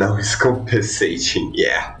selves. And now it's compensating,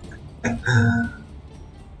 yeah.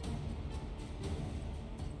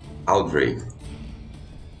 Audrey.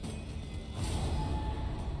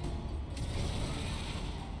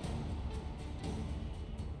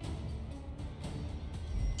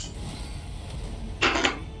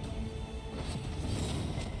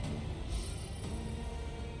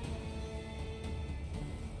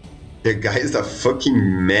 The guy is a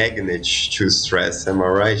fucking magnet to stress, am I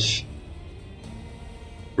right?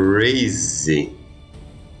 Crazy.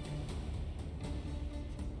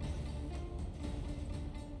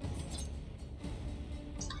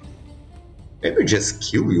 Maybe just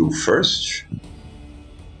kill you first?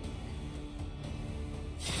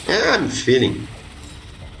 Yeah, I'm feeling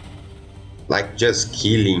like just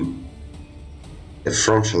killing the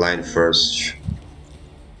front line first.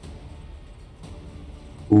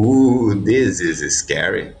 Ooh, this is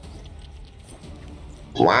scary.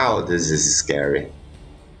 Wow, this is scary.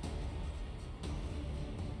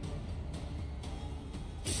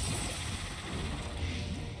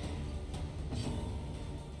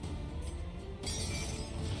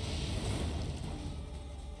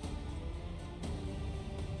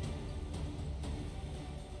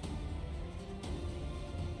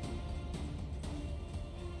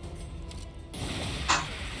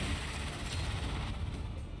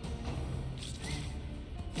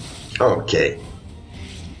 Okay.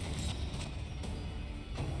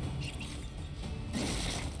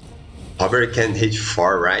 Hover can hit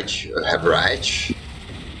 4, right? Right.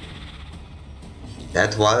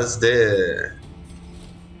 That was the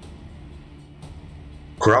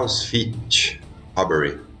CrossFit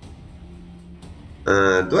hover.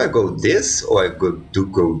 Do I go this or I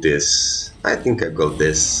go this? I think I go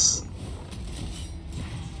this.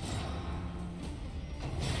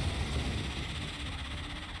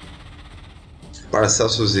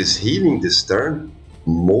 Paracelsus is healing this turn,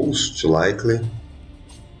 most likely.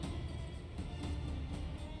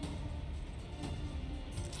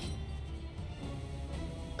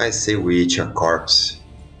 I say we eat a corpse.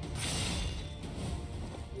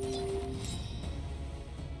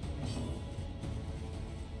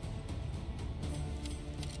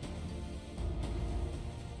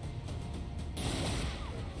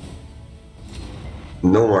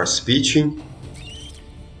 No more speeching.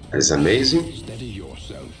 That is amazing. Steady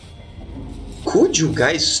yourself. Could you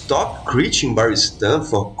guys stop critting bar stun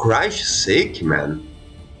for Christ's sake, man?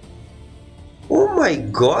 Oh my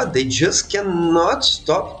god, they just cannot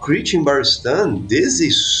stop critting bar stun. This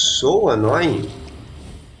is so annoying.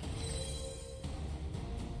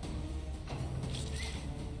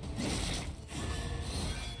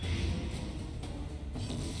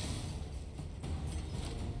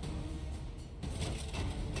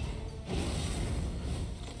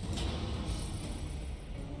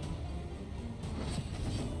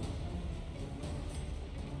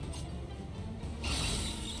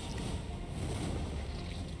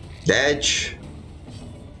 Edge.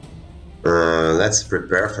 Let's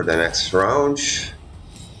prepare for the next round.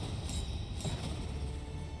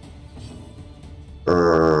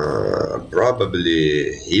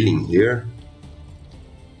 Probably healing here.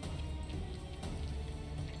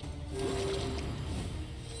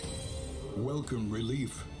 Welcome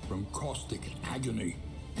relief from caustic agony.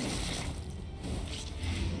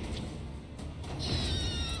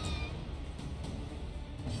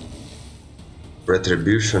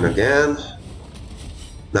 Retribution again.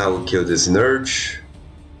 Now we kill this nerd.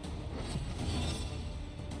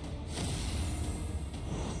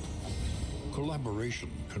 Collaboration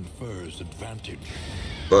confers advantage.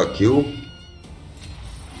 Fuck you.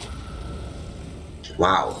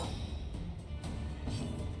 Wow.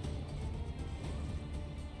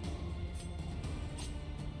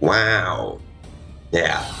 Wow.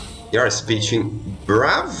 Yeah. You're speaking.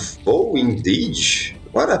 Bravo indeed.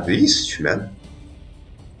 What a beast, man.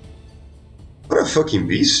 What a fucking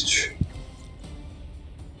beast.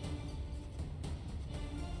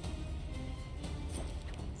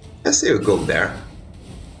 I see you go there.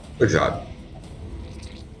 Good job.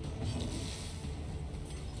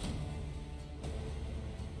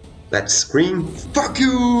 Let's scream. Fuck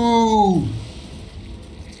you!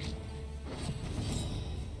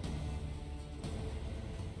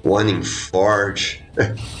 One in Forge.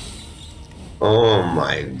 Oh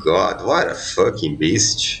my god, what a fucking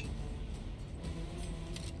beast.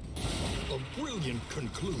 A brilliant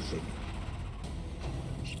conclusion.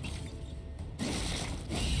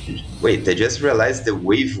 Wait, I just realized the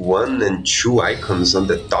wave 1 and 2 icons on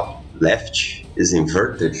the top left is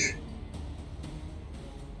inverted.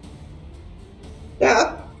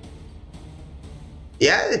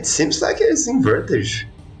 Yeah, it seems like it's inverted.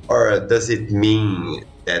 Or does it mean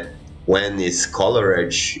that when it's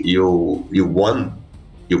colored, you won,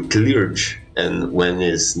 you cleared, and when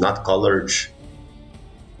it's not colored,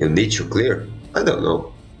 you need to clear? I don't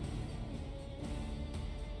know.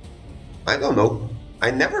 I don't know. I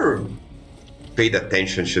never paid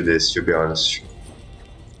attention to this, to be honest.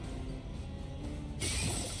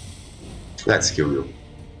 Let's kill you.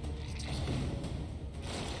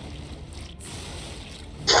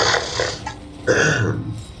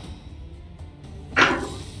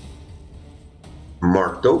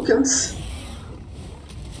 More tokens?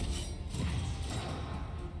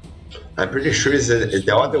 I'm pretty sure it's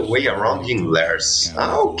the other way around in layers.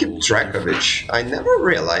 I'll keep track of it. I never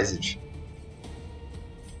realized it.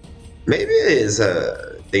 Maybe it's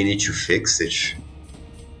they need to fix it.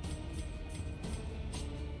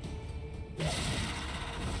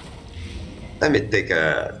 Let me take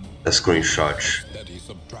a screenshot. Steady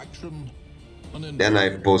subtraction. Then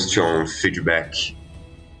I post you on feedback.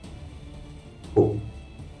 Oh.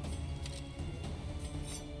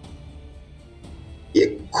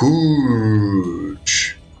 It could,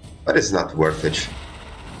 but it's not worth it,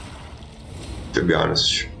 to be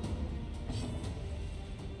honest.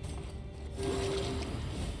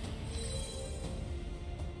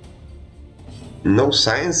 No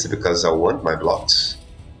science because I want my blocks.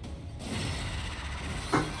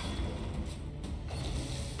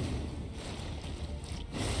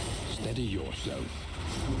 Steady yourself.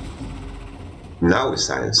 Now is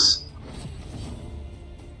science.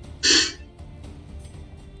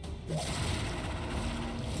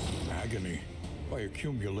 Agony by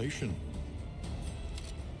accumulation.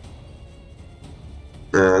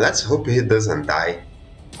 Let's hope he doesn't die.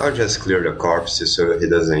 I'll just clear the corpses so he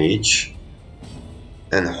doesn't itch.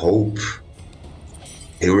 And hope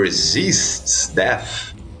he resists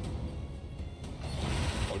death.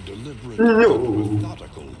 No,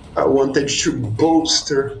 I wanted to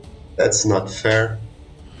bolster. That's not fair.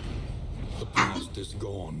 The past is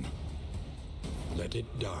gone. Let it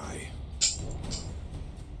die.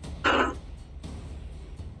 The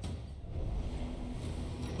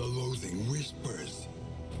loathing whispers.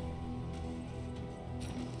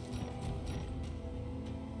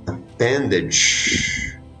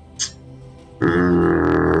 Bandage.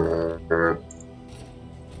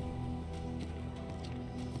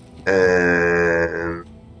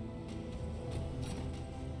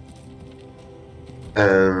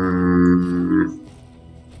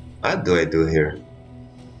 What do I do here?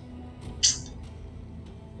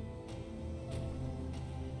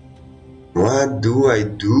 What do I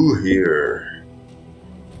do here?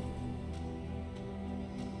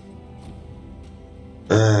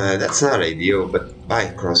 That's not ideal, but bye,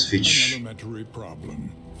 CrossFit. An elementary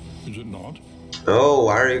problem, is it not? Oh,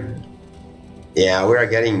 are you? Yeah, we are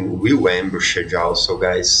getting real ambushed also,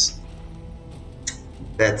 guys.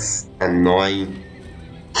 That's annoying.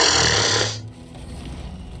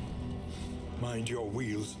 Mind your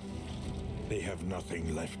wheels. They have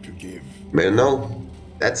nothing left to give. But you know,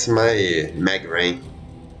 that's my migraine.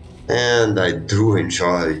 And I do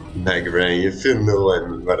enjoy migraine, if you know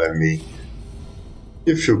what I mean.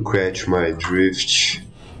 If you catch my drift.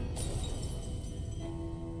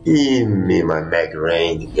 Give me my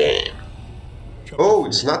migraine game. Oh,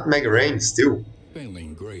 it's not migraine still.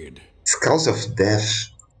 Failing grade. It's cause of death.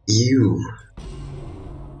 Ew.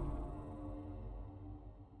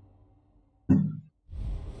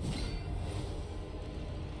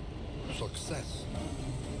 Success.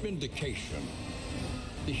 Vindication.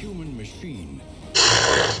 The human machine.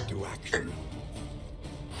 To action.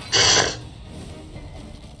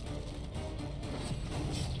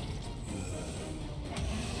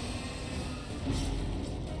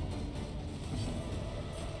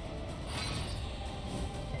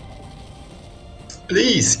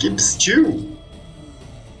 Please keep still.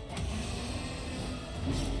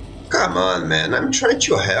 Come on, man, I'm trying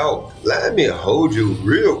to help. Let me hold you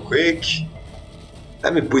real quick.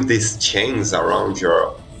 Let me put these chains around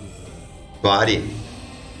your body.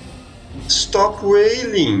 Stop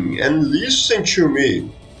wailing and listen to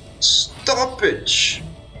me. Stop it.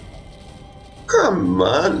 Come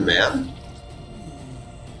on, man.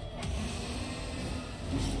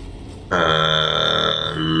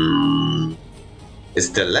 It's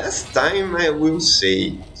the last time I will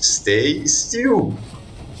say, stay still.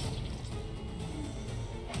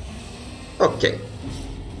 Okay.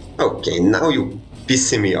 Okay, now you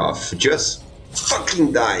pissing me off. Just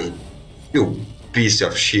fucking die, you piece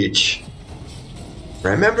of shit.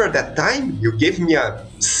 Remember that time you gave me a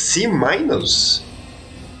C-? Do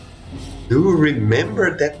you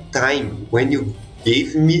remember that time when you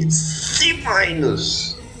gave me C-?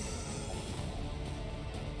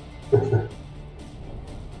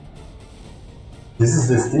 This is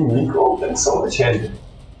the Steam link. Oh, thanks so much, Andy.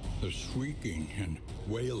 The shrieking and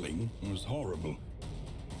wailing was horrible.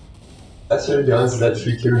 That's really the answer that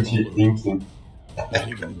security thinking.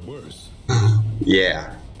 And even worse,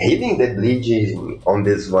 Yeah, hitting the bleeding on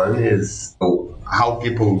this one is how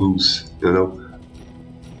people lose, you know?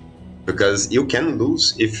 Because you can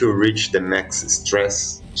lose if you reach the max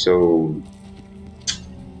stress, so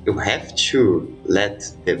you have to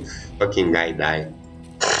let the fucking guy die.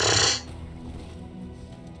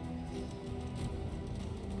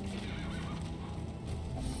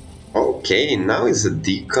 Okay, now is a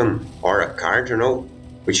deacon or a cardinal,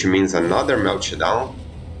 which means another meltdown.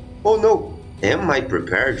 Oh no, am I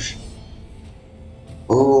prepared?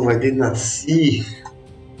 Oh, I did not see.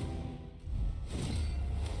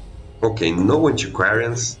 Okay, no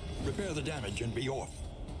antiquarians. repair the damage and be off.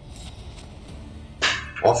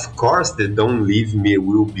 Of course, the don't leave me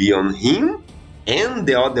will be on him and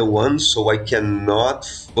the other one, so I cannot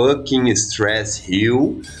fucking stress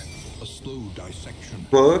heal. A slow dissection.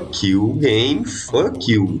 Fuck you, game. Fuck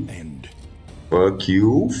you. End. Fuck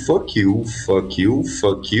you, fuck you, fuck you,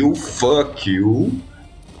 fuck you, fuck you.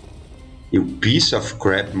 You piece of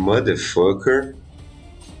crap motherfucker.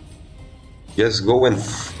 Just go and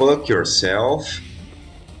fuck yourself.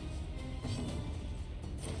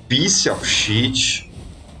 Piece of shit.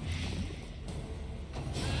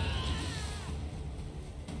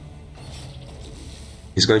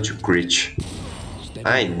 He's going to crit.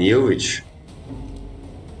 I knew it.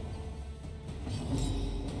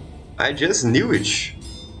 I just knew it.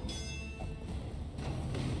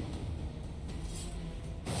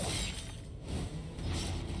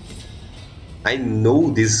 I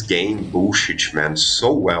know this game bullshit, man,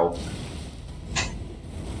 so well.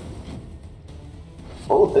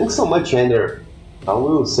 Oh, thanks so much, Ender. I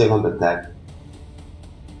will save on the tag.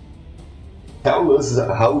 Tell us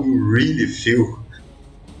how you really feel.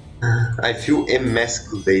 I feel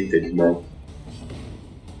emasculated, man.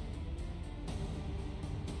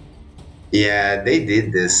 Yeah, they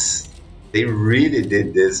did this. They really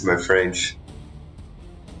did this, my friend.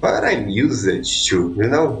 But I'm used to, you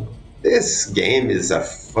know? This game is a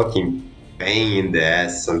fucking pain in the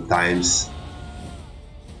ass sometimes.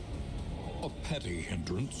 A petty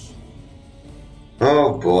hindrance.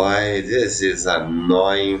 Oh boy, this is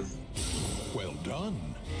annoying. Well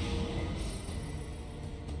done.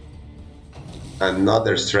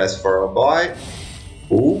 Another stress for a boy.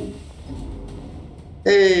 Ooh.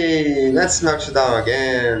 Hey, let's knock it down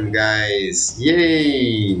again, guys.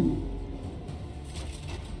 Yay!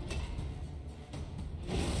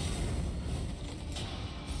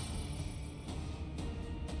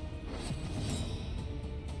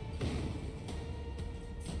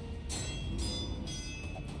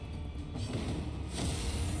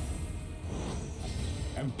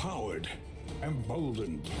 Empowered.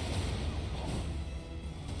 Emboldened.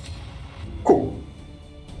 Cool.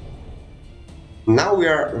 Now we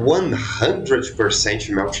are 100%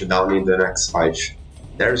 meltdown in the next fight.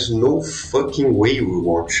 There's no fucking way we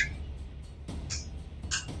won't.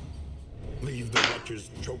 Leave the wretches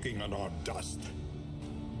choking on our dust.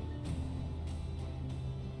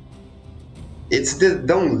 It's the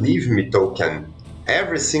don't leave me token.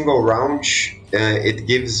 Every single round it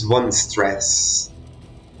gives one stress.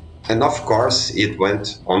 And of course it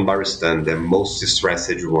went on Baristan, the most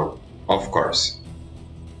stressed one. Of course.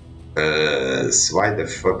 Why the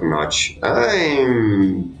fuck not?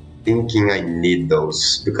 I'm thinking I need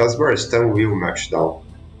those, because Baristan will match down.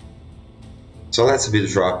 So let's be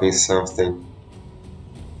dropping something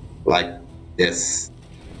like this.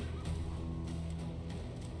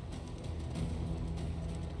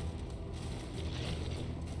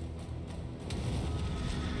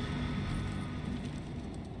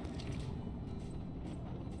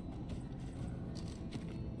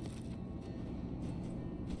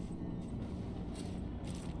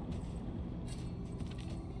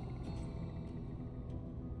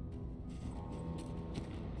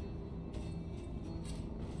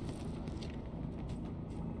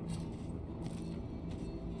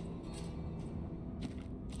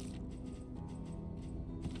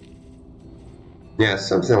 Yeah,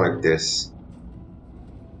 something like this.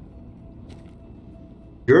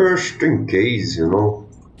 Just in case, you know.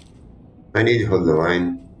 I need to hold the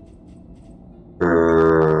line.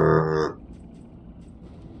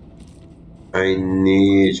 I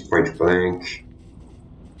need point blank.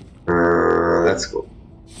 Let's go.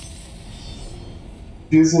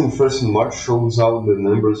 Using first mod shows all the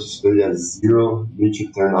numbers displayed as 0. Need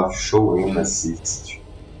to turn off show aim assist.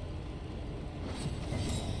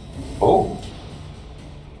 Oh,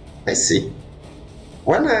 I see.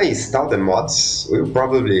 When I install the mods, we'll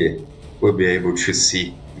probably will be able to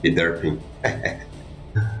see me derping.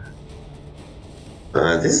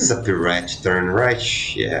 This is a pirate turn,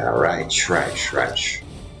 right? Yeah, right.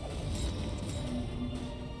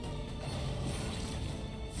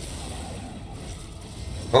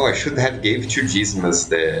 Oh, I should have gave to Gizmas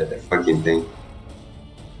the fucking thing.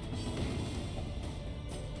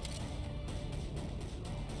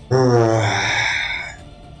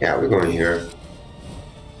 Yeah, we're going here.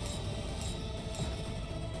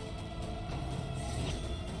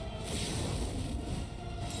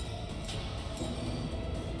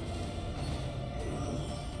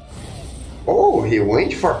 Oh, he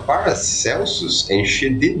went for Paracelsus and she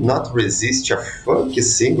did not resist a fucking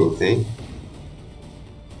single thing.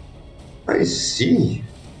 I see.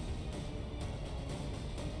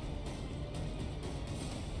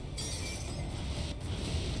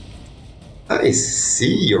 I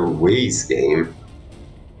see your ways, game.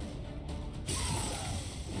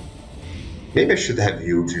 Maybe I should have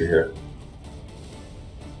healed you here.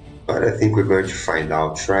 But I think we're going to find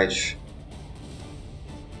out, right?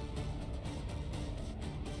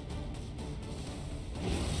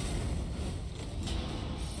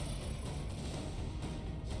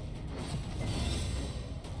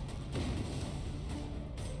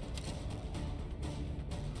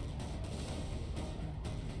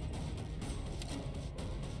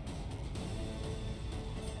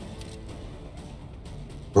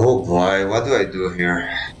 Oh boy, what do I do here?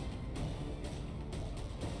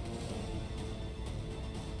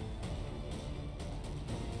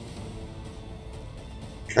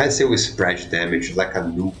 I say we spread damage like a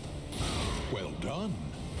noob. Well done.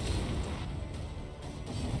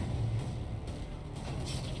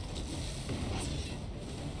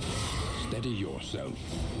 Steady yourself.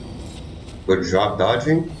 Good job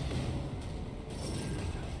dodging.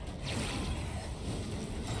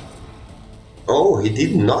 Oh, he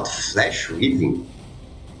did not flash weaving.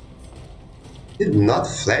 Did not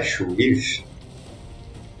flash weave.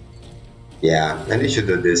 Yeah, I need to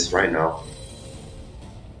do this right now.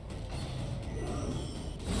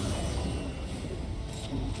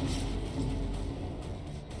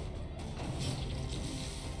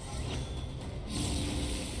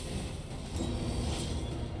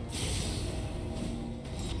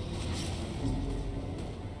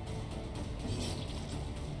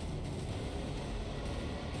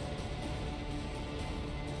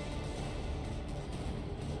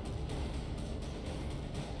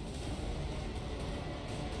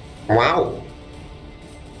 Wow!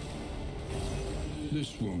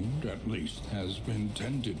 This wound, at least, has been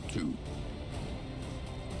tended to.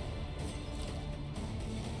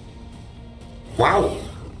 Wow!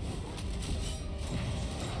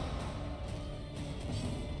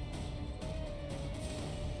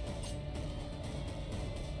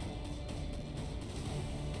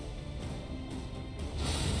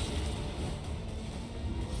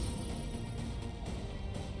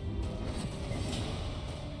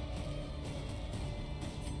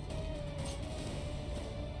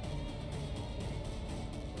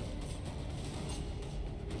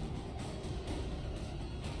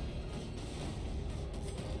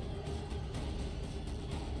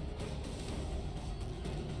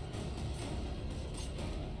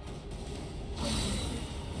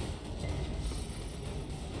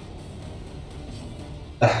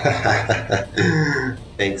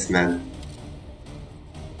 Thanks, man.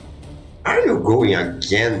 Are you going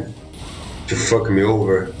again to fuck me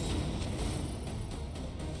over?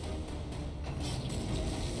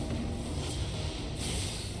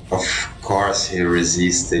 Of course he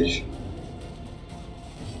resisted.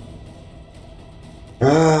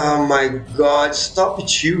 Oh my god, stop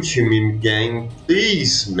tilting me, gang.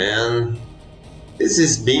 Please, man. This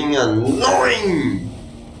is being annoying.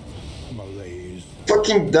 Malaise.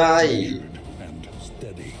 Fucking die. And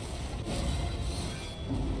steady.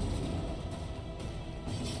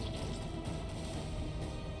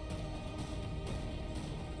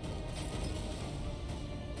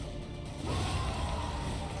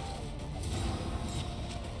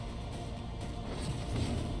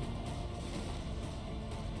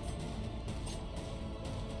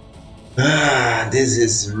 Ah. Ah, this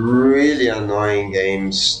is really annoying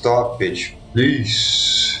game. Stop it,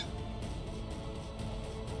 please.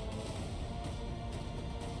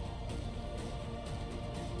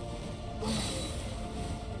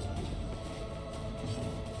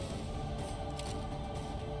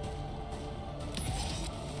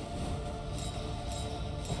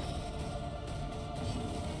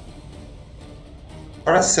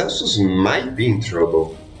 Paracelsus might be in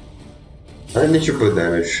trouble. I need to put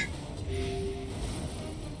damage.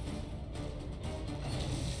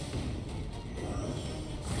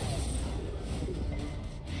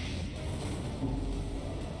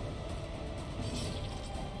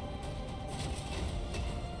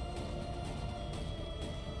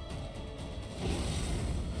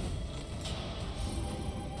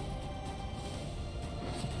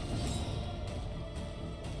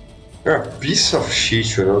 You're a piece of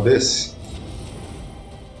shit, you know this?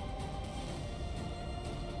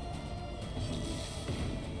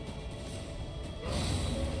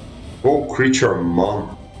 Oh, creature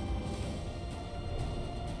mom.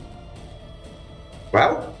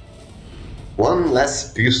 Well, one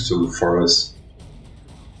less pistol for us.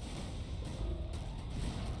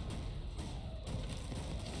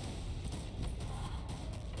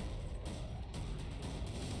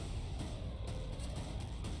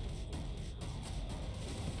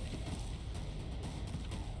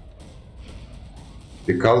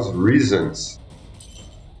 Because reasons.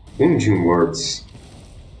 Wounding words.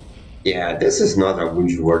 Yeah, this is not a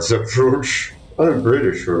wounding words approach. I'm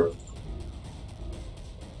pretty sure.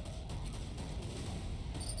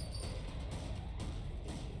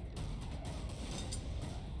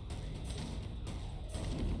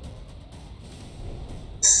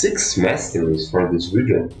 Six masteries for this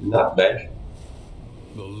region. Not bad.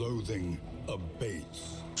 The loathing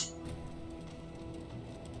abates.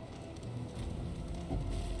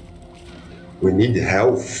 We need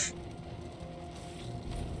health.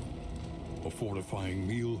 A fortifying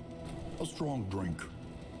meal, a strong drink,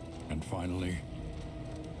 and finally,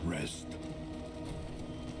 rest.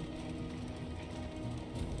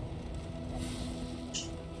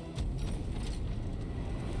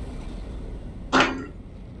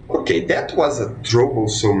 Okay, that was a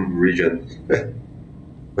troublesome region.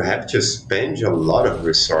 We have to spend a lot of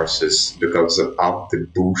resources because of all the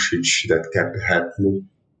bullshit that kept happening.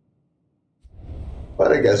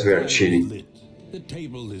 But I guess we are cheating. Lit. The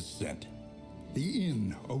table is set. The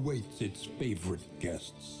inn awaits its favorite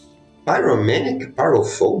guests. Pyromanic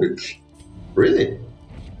pyrophobic? Really?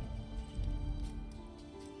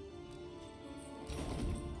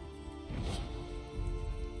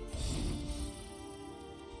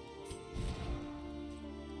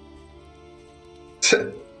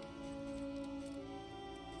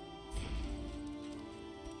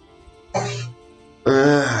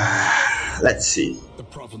 Let's see. The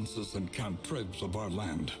provinces and cantreds of our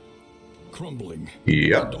land, crumbling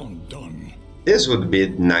Yep. and undone. This would be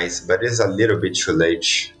nice, but it's a little bit too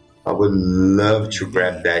late. I would love to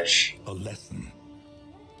grab that. A lesson.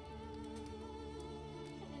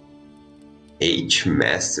 H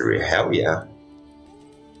mastery, hell yeah.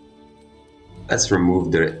 Let's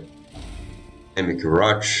remove the Emic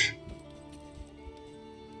Roach.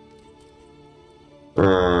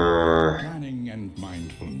 Planning and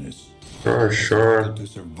mindfulness. Sure. To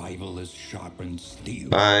survival is sharpened steel.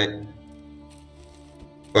 Bye.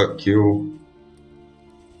 Fuck you.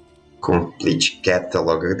 Complete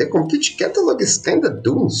catalog. The complete catalog is kinda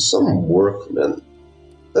doing some work, man.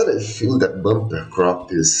 But I feel that bumper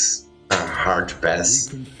crop is a hard pass.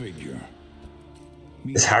 Reconfigure.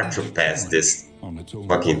 It's hard to pass this on its own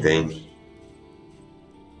fucking thing. terms.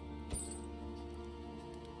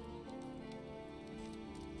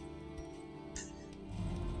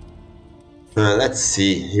 Let's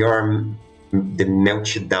see. You're the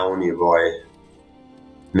Meltdowny boy.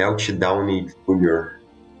 Meltdowny Jr.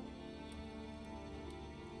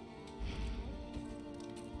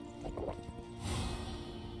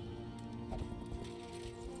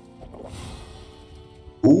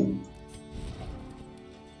 Who?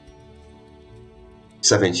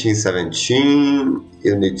 1717.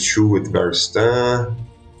 You need 2 with Baristan.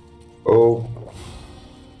 Oh.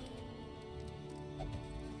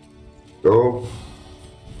 Go.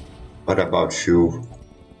 What about you?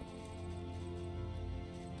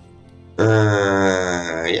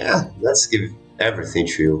 Yeah, let's give everything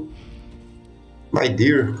to you. My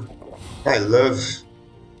dear, I love.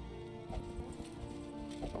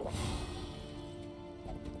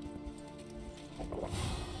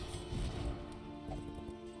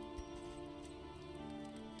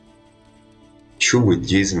 Two with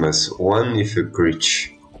Dismas, 1 if you crit.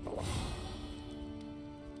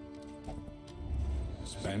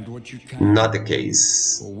 And what you can, Not the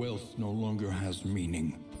case. for wealth no longer has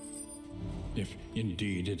meaning. If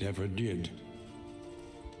indeed it ever did.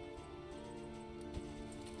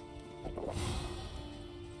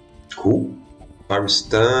 Cool.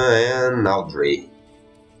 Aristan and Audrey.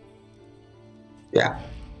 Yeah.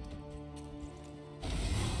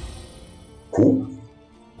 Cool.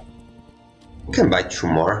 We can buy 2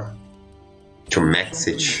 more to max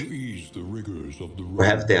it. To ease the rigors of the We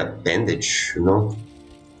have the appendage, you know.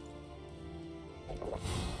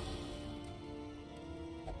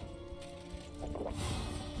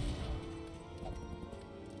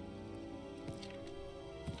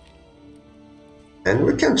 And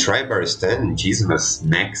we can try Baristan and Gisma's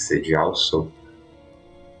message also.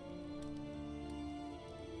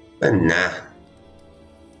 But nah.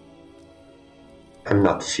 I'm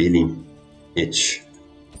not feeling it.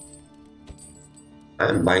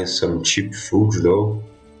 I'm buying some cheap food though.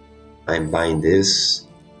 I'm buying this.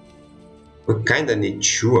 We kinda need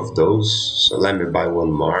 2 of those, so let me buy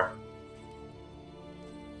 1 more.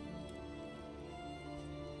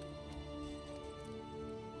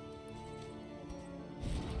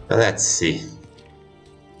 Let's see.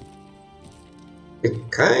 We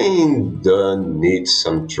kinda need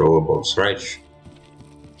some throwables, right?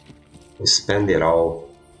 We spend it all.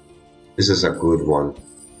 This is a good one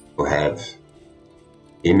to have.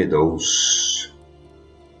 Give me those.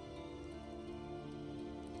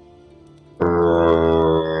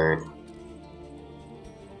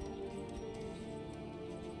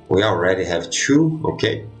 We already have 2,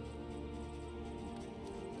 okay.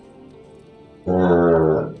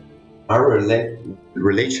 Our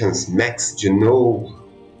relations maxed, you know,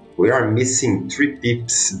 we are missing 3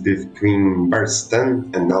 pips between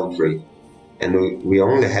Baristan and Audrey, and we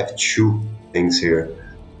only have 2 things here.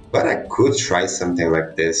 But I could try something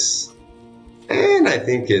like this, and I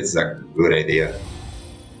think it's a good idea.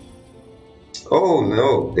 Oh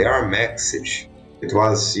no, they are maxed. It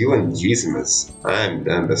was you and Gismas. I'm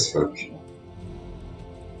dumb as fuck.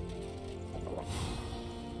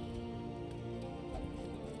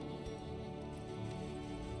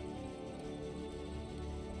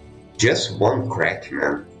 Just 1 crack,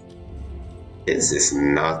 man. This is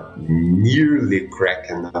not nearly crack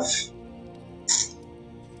enough.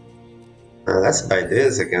 Let's buy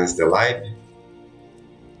this against the live.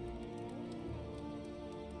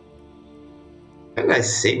 And I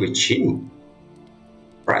say we're cheating.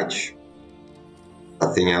 Right?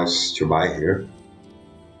 Nothing else to buy here.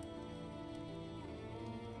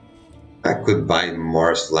 I could buy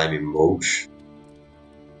more slimy mulch.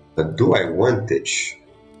 But do I want it?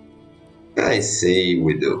 I say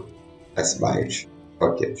we do. Let's buy it.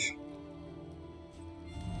 Fuck it.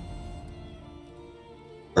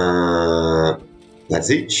 That's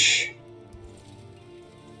it.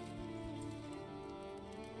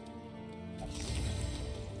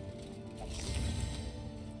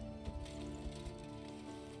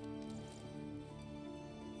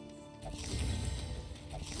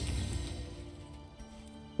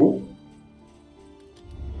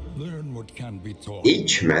 Learn what can be taught.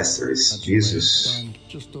 Each master is That you may Jesus. stand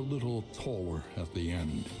just a little taller at the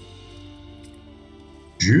end.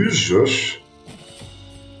 Jesus.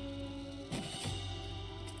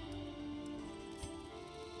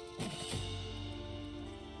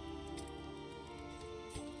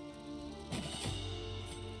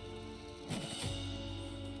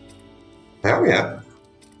 Hell yeah.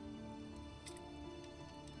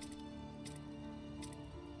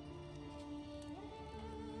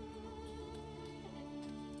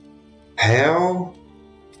 Hell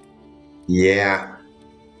yeah.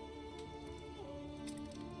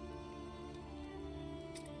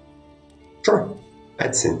 Sure,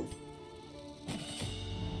 that's it.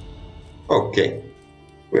 Okay,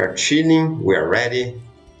 we are chilling, we are ready.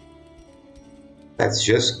 Let's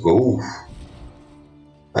just go.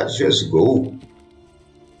 Let's just go.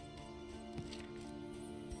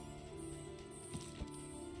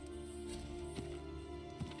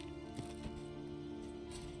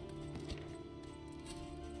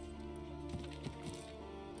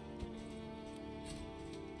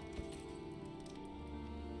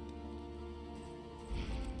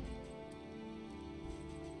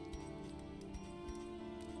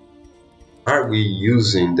 Are we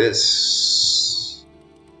using this?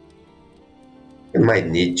 We might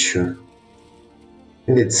need to.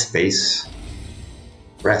 We need space.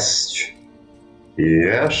 Rest.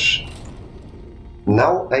 Yes.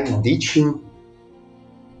 Now I'm ditching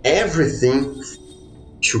everything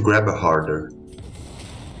to grab a harder.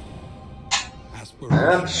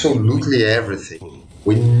 Absolutely everything.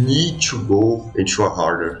 We need to go into a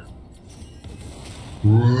harder.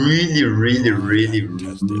 Really, really, really,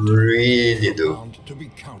 really do. Bound to be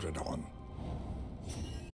counted on.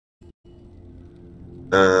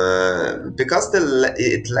 Because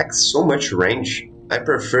it lacks so much range, I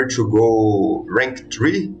prefer to go rank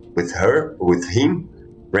 3 with him,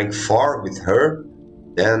 rank 4 with her,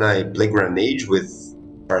 then I play Grenade with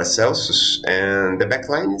Paracelsus, and the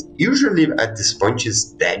backline usually at this point is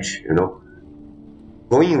dead, you know.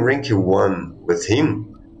 Going rank 1 with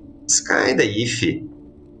him, it's kinda iffy.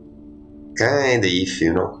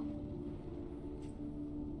 You know.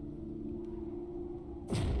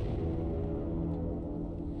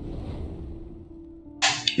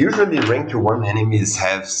 Usually rank 1 enemies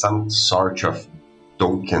have some sort of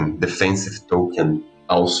token, defensive token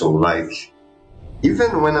also, like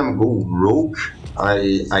even when I'm go rogue,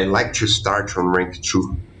 I like to start on rank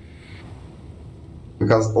 2.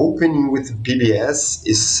 Because opening with PBS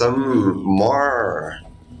is some more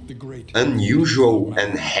unusual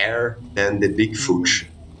and rare than the Bigfoot.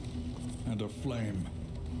 And a flame.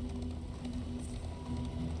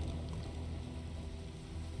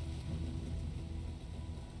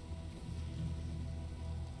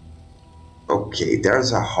 Okay,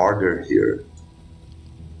 there's a harder here.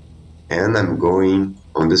 And I'm going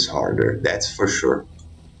on this harder, that's for sure.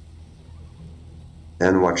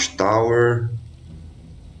 Then Watchtower.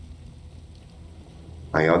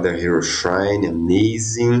 My other hero Shrine,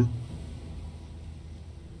 amazing.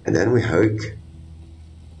 And then we hug.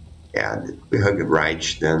 Yeah, we hug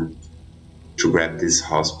right then to grab this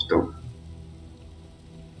hospital.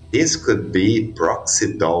 This could be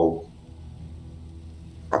Proxy Doll.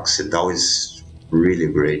 Proxy Doll is really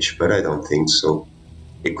great, but I don't think so.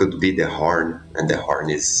 It could be the Horn, and the Horn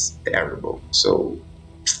is terrible. So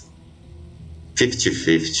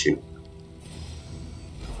 50-50.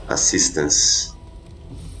 Assistance.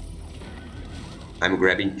 I'm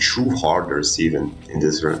grabbing 2 harders even in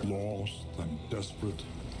this run. Lost and desperate.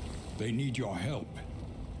 They need your help.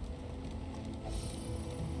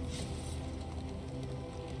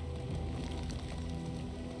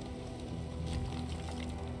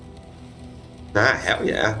 Ah, hell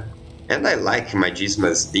yeah. And I like my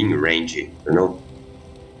Gizmas being rangy, you know?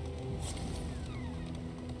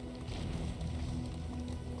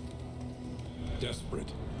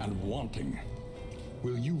 Desperate and wanting.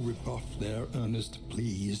 Will you rebuff their earnest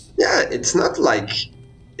pleas? Yeah, it's not like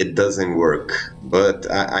it doesn't work, but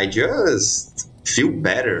I just feel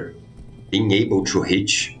better being able to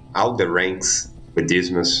reach all the ranks with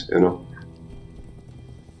Dismas, you know?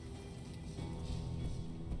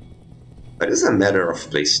 But it's a matter of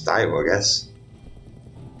play style, I guess.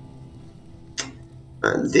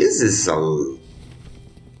 And this is a...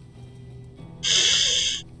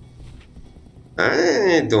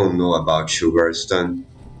 I don't know about you, Garston.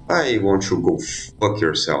 I want you to go fuck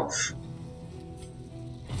yourself.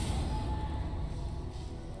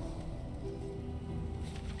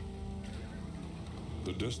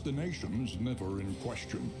 The destination's never in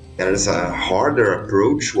question. There's a harder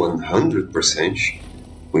approach, 100%.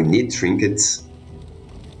 We need trinkets.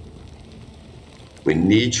 We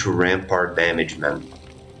need to ramp our damage, man.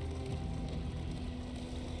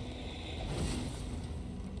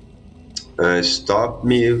 Stop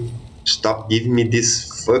giving me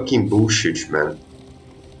this fucking bullshit, man.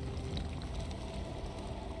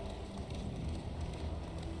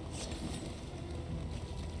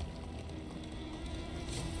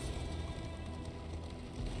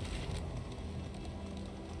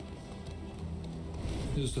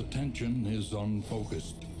 His attention is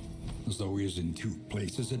unfocused, as though he is in 2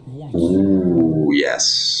 places at once. Ooh,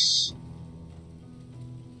 yes.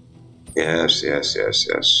 Yes.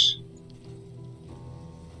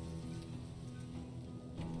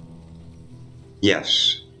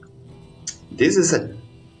 Yes. This is a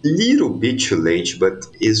little bit too late, but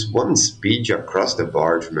is 1 speed across the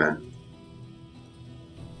board, man.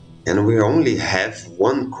 And we only have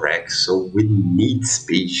 1 crack, so we need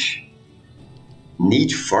speed.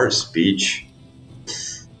 Need for speed.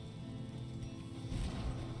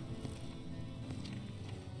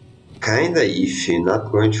 Kinda iffy,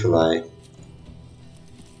 not going to lie.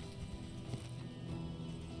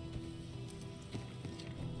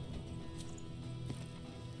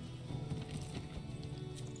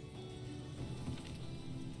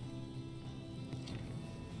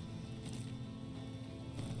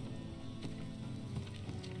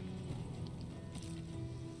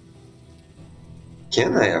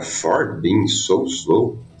 Can I afford being so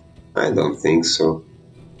slow? I don't think so.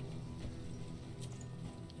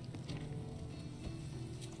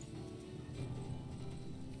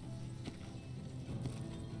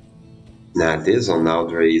 Nah, this on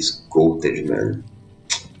Audrey is goated, man.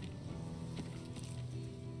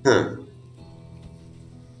 Huh.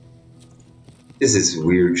 This is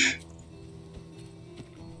weird.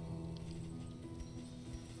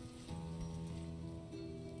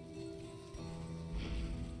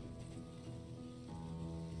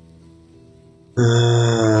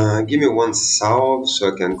 Give me one salve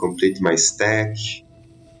so I can complete my stack.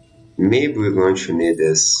 Maybe we're going to need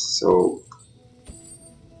this. So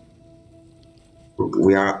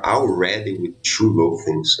we are already with 2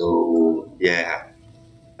 loafing, so yeah,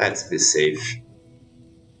 let's be safe.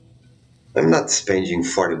 I'm not spending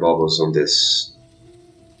 40 bubbles on this.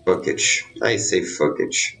 Fuck it. I say fuck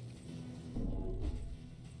it.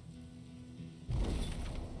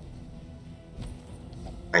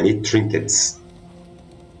 I need trinkets.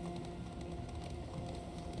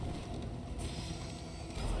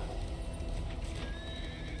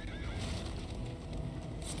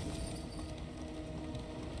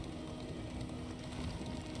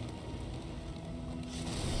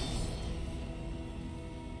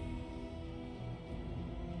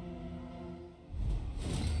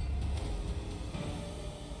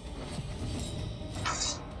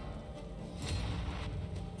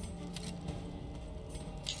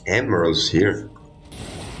 Emeralds here.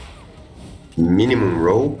 Minimum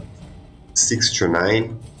roll 6 to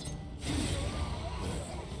 9.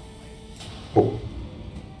 Oh.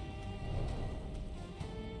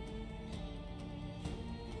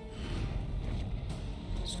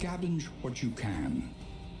 Scavenge what you can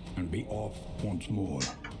and be off once more.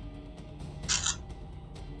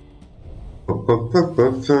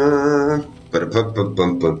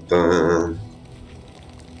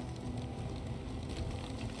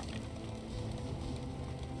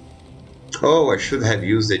 Oh, I should have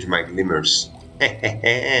used my glimmers.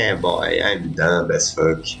 Boy, I'm dumb as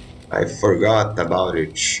fuck. I forgot about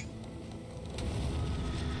it.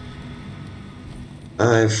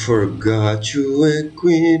 I forgot to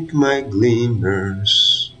equip my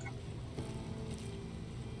glimmers.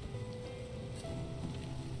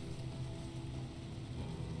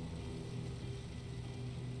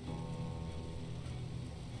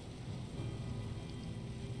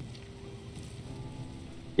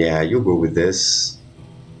 Yeah, you go with this.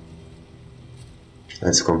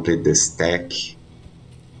 Let's complete the stack.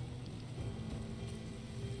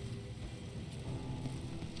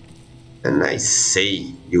 And I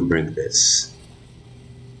say you bring this.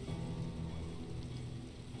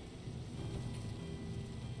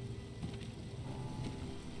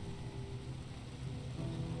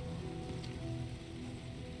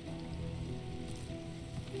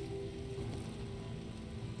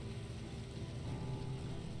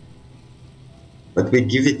 But we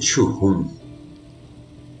give it to whom?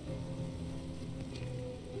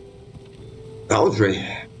 Audrey.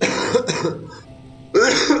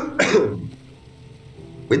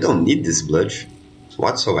 We don't need this blood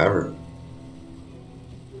whatsoever.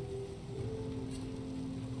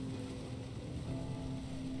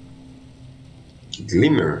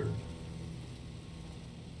 Glimmer.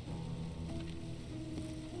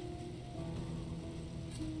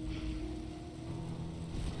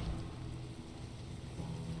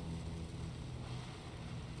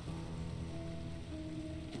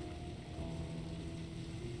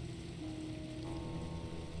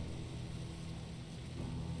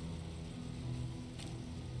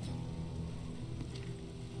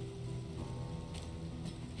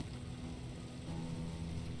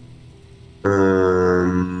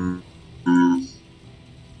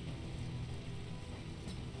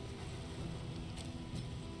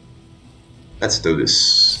 Let's do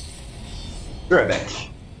this. Be right back.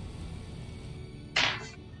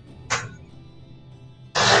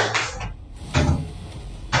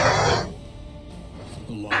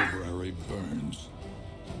 The library burns,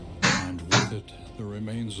 and with it the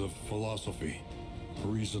remains of philosophy,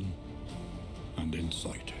 reason, and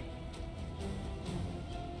insight.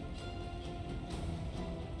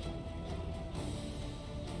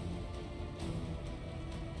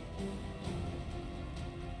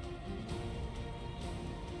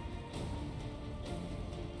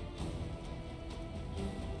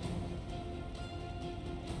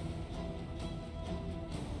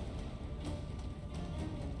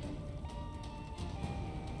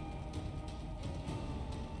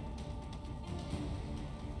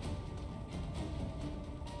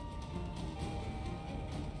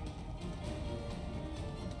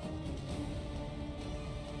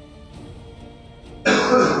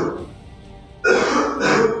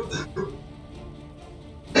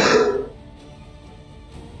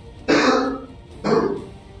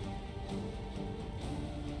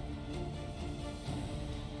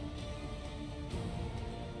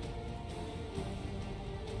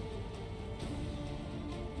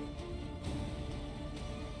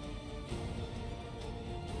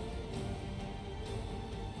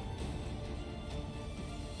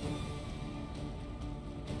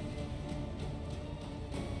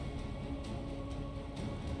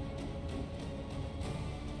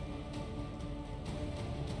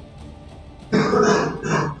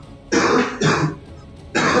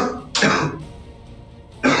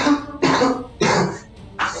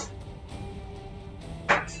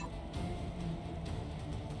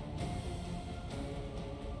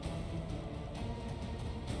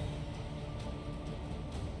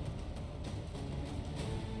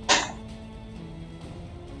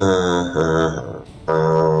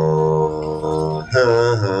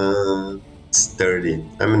 It's 30.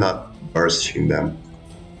 I'm not bursting them.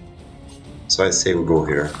 So I say we go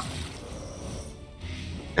here.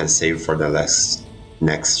 And save for the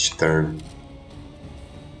next turn.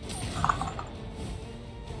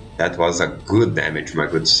 That was a good damage, my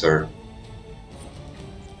good sir.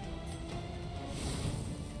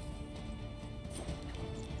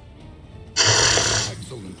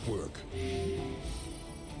 Excellent work.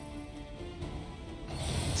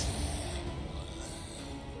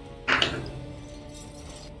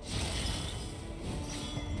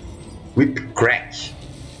 Whip crack.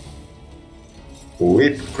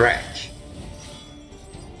 Whip crack.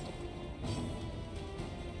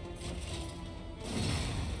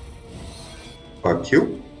 Fuck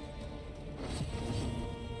you.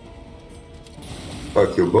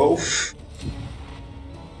 Fuck you both.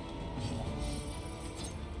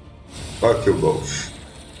 Fuck you both.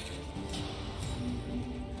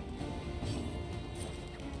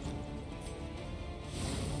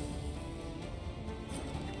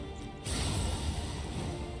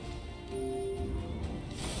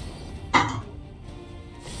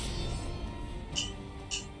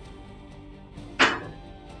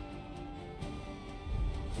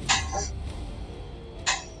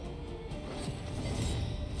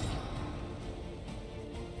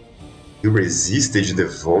 You resisted the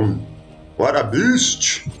phone. What a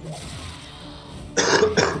beast!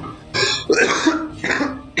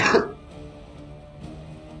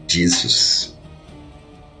 Jesus.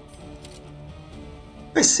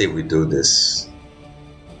 I say we do this.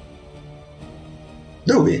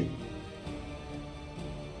 Do we?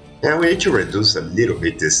 Yeah, we need to reduce a little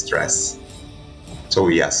bit the stress. So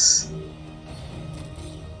yes.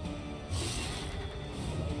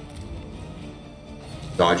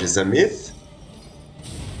 Dodge is a myth.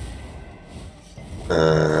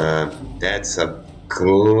 That's a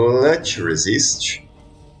clutch resist.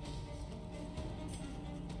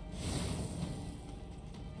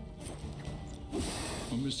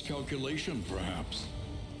 A miscalculation, perhaps.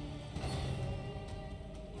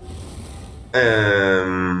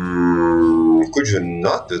 Could you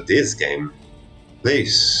not do this game?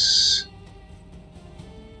 Please.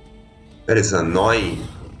 That is annoying.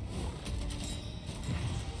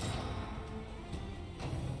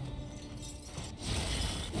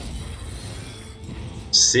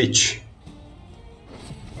 Siege.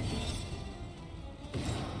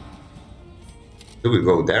 Do we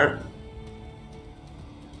go there?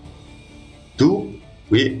 Do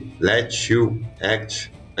we let you act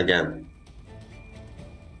again?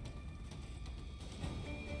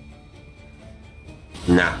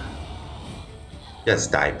 Nah.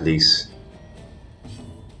 Just die, please.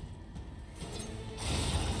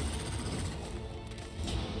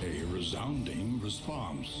 A resounding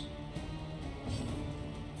response.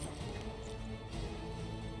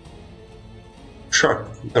 Sure,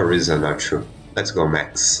 no reason not to. Let's go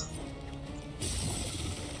max.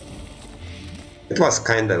 It was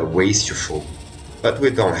kinda wasteful, but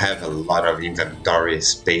we don't have a lot of inventory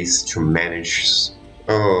space to manage.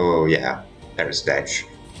 Oh yeah, there's that.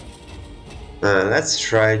 Let's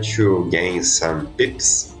try to gain some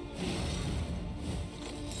pips.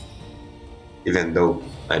 Even though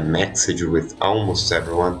I maxed with almost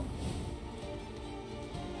everyone.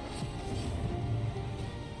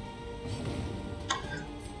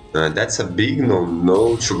 That's a big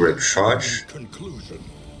no to great shot. Conclusion.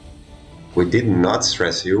 We did not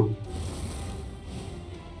stress you.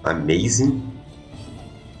 Amazing.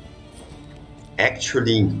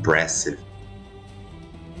 Actually impressive.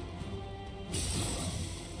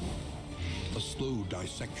 A slow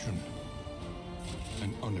dissection.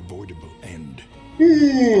 An unavoidable end.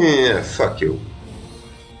 Yeah, fuck you.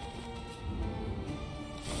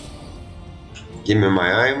 Give me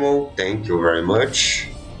my ammo, thank you very much.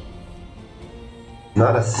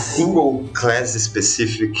 Not a single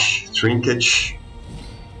class-specific trinket.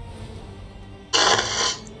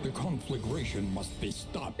 The conflagration must be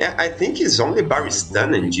stopped. Yeah, I think it's only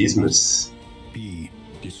Baristan and Gismus. Be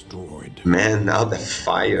destroyed. Man, now the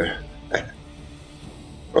fire.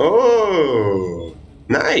 Oh,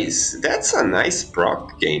 nice. That's a nice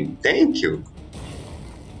proc game. Thank you.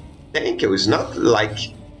 Thank you. It's not like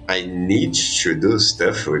I need to do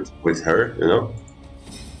stuff with her, you know?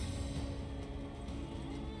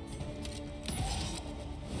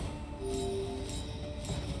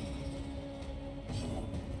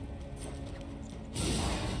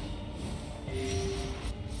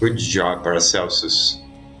 Good job, Paracelsus.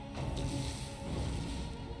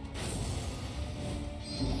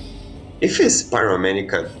 If his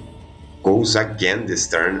Pyromanica goes again this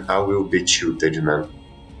turn, I will be tilted, man.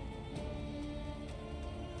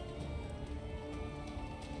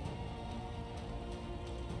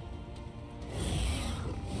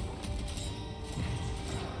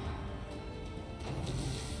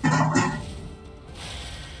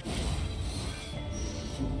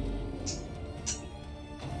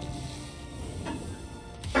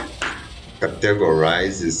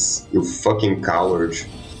 Categorizes, you fucking coward.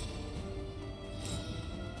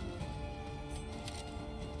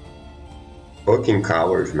 Fucking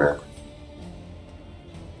coward, man.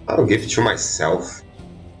 I'll give it to myself.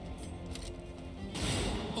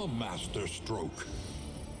 A master stroke.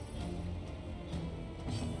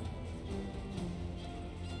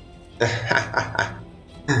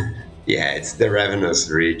 Yeah, it's the Ravenous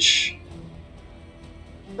Reach.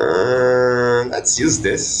 Let's use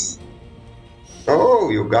this. Oh,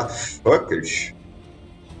 you got fuckage.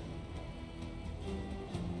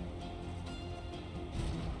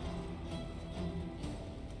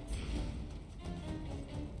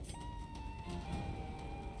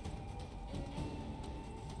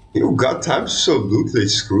 You got absolutely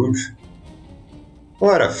screwed.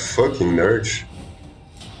 What a fucking nerd.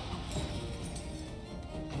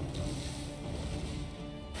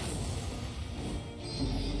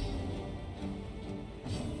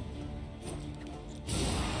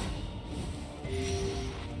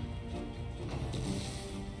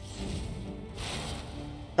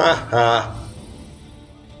 Ha ha.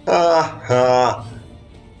 Ha ha.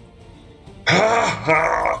 Ha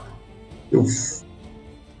ha. You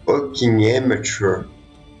fucking amateur.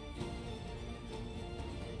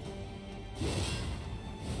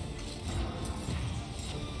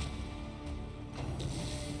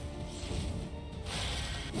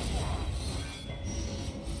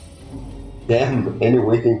 Damn,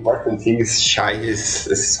 anyway, the important thing is Shy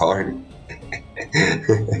is sorry.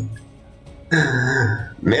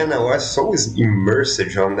 Man, I was so immersed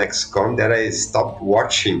on XCOM that I stopped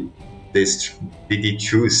watching these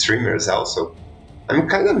BD2 streamers also. I'm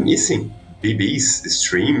kinda missing BB's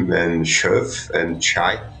stream and Shove and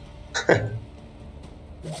Chai.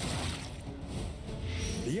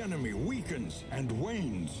 The enemy weakens and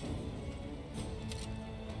wanes.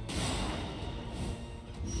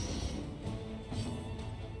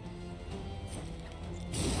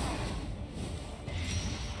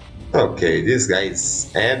 Okay, this guy is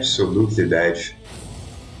absolutely dead.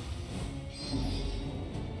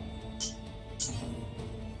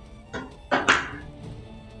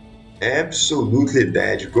 Absolutely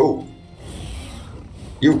dead. Go.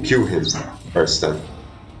 You kill him first time.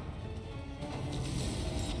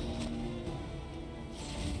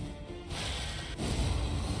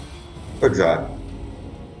 Good job.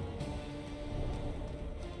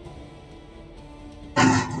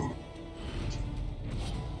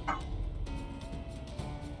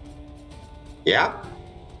 Yep.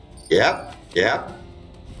 Yep. Yep.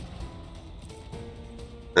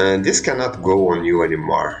 And this cannot go on you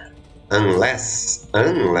anymore. Unless I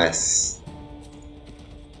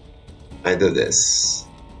do this.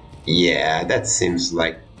 Yeah, that seems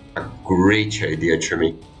like a great idea to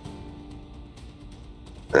me.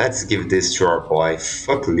 Let's give this to our boy.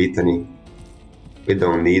 Fuck Litany. We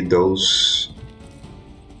don't need those.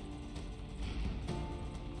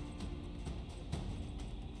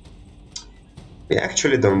 We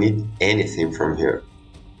actually don't need anything from here.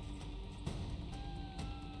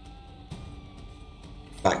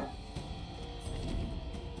 Bye.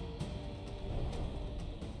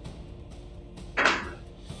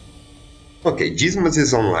 Okay, Gizmos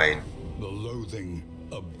is online. The loathing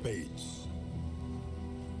abates.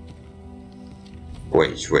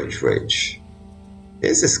 Wait.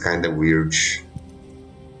 This is kinda weird.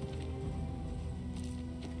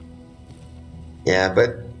 Yeah,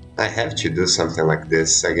 but I have to do something like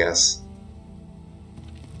this, I guess.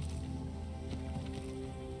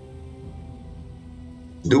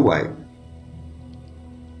 Do I?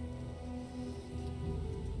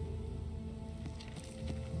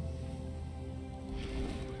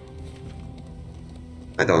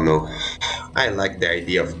 I don't know. I like the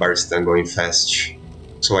idea of Baristan going fast,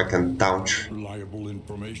 so I can taunt. Reliable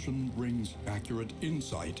information brings accurate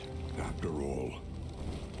insight, after all.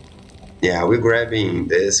 Yeah, we're grabbing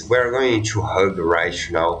this. We're going to hug right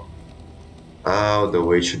now. All the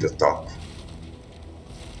way to the top.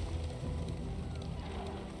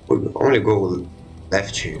 We'll only go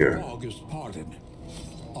left here. The fog is parted.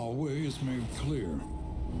 Our way is made clear.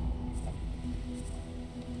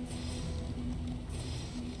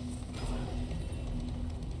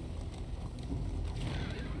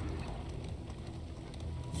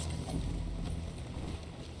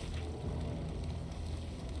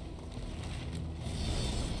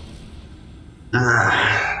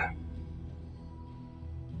 Ah.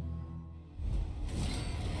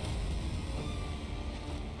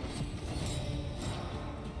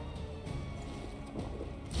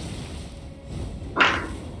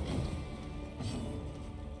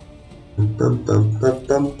 Bum, bum, bum,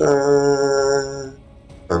 bum, bum.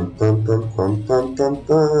 Pum, pum, pum, pum, pum, pum,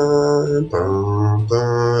 pum, pum,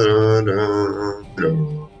 da, da, da.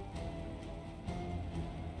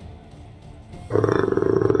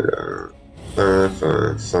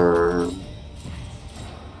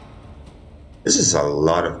 This is a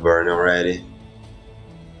lot of burn already.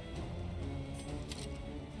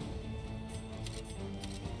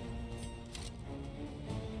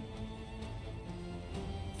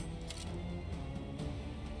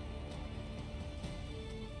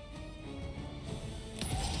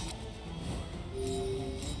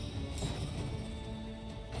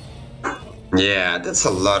 Yeah, that's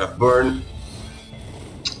a lot of burn.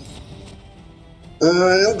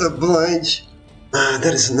 The blind.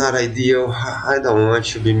 That is not ideal. I don't want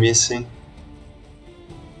to be missing.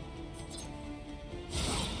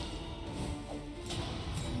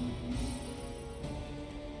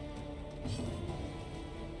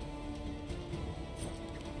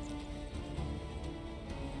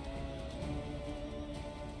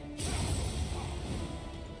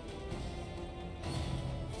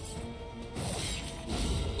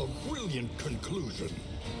 A brilliant conclusion.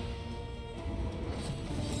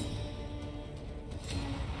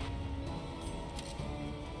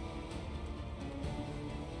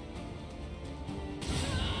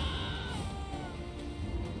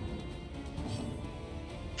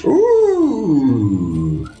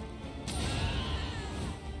 Ooh.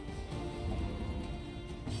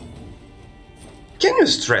 Can you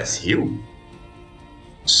stress heal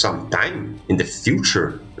sometime in the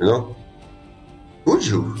future, you know? Would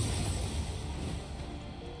you?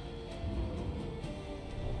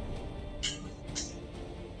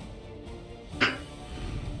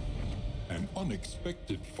 An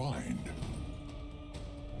unexpected find.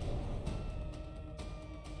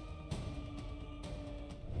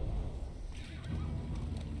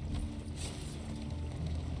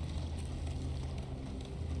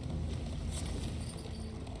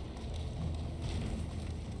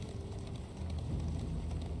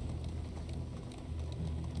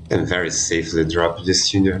 Can very safely drop this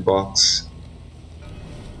junior box.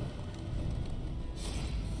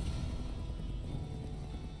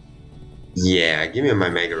 Yeah, give me my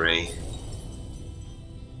Mega Ray.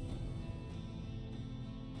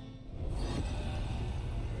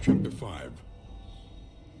 Chapter 5.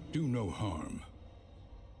 Do no harm.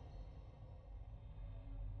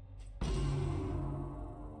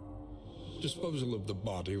 Disposal of the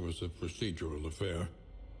body was a procedural affair.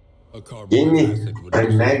 A Give me carbonic acid would my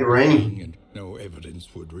Mega dissolve Ray. and no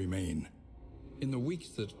evidence would remain. In the weeks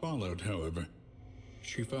that followed, however,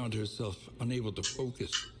 she found herself unable to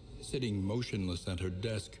focus, sitting motionless at her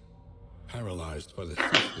desk, paralyzed by the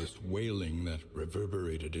ceaseless wailing that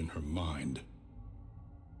reverberated in her mind.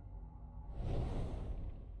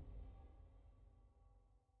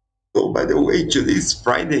 Oh, by the way, today is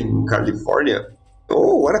Friday in California.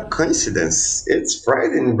 Oh, what a coincidence. It's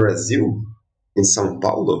Friday in Brazil, in São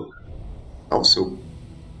Paulo. Also,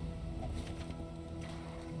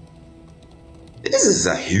 this is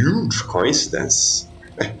a huge coincidence.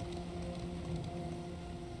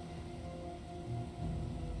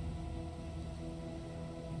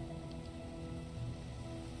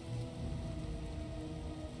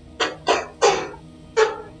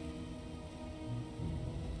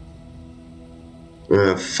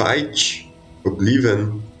 Fight,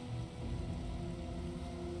 Oblivion.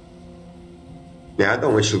 Yeah, I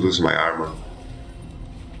don't want to lose my armor.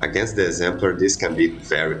 Against the Exemplar, this can be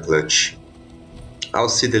very clutch. I'll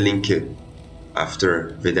see the link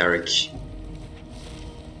after Vidaric.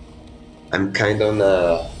 I'm kind of in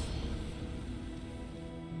a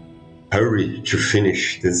hurry to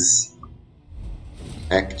finish this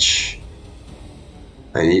act.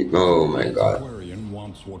 I need. Oh my god. Aquarian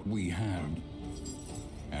wants what we have,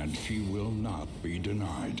 and she will not be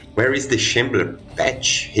denied. Where is the Shambler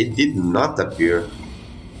patch? He did not appear.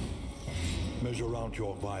 Measure out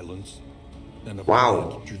your violence and apply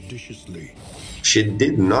Wow. it judiciously. She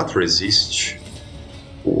did not resist.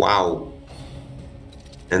 Wow.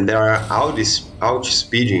 And they are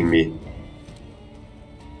outspeeding me.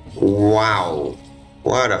 Wow.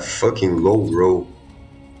 What a fucking low roll.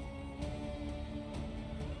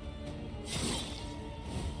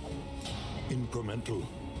 Incremental,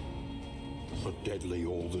 but deadly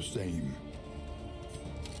all the same.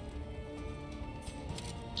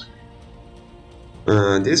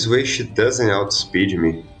 This way she doesn't outspeed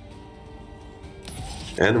me.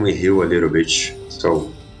 And we heal a little bit,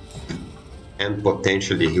 so... And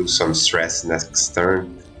potentially heal some stress next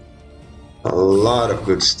turn. A lot of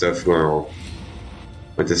good stuff going on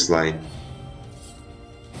with this line.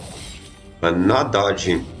 But not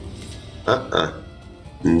dodging.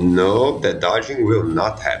 No, the dodging will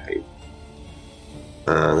not happen.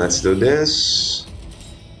 Let's do this.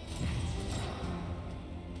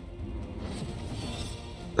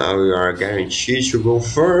 Now we are guaranteed to go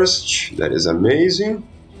first. That is amazing.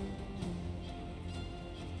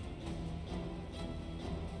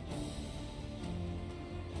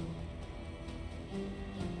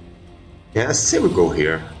 Yeah, say we go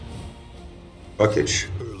here. Bucket.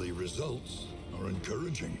 Early results are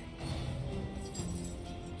encouraging.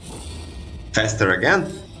 Faster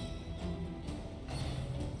again?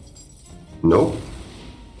 Nope.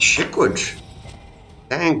 She could.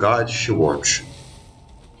 Thank God she won't.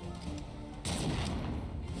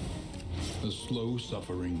 The slow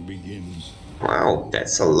suffering begins. Wow,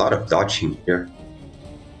 that's a lot of dodging here.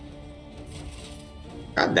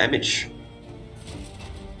 God damn it.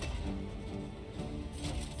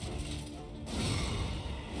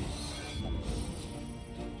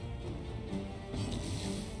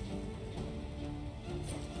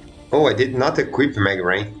 Oh, I did not equip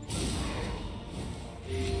Migraine.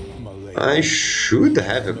 I should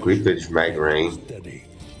have equipped Migraine. Steady.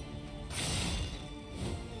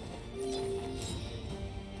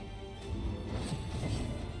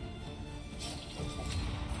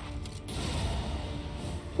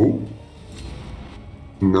 Ooh.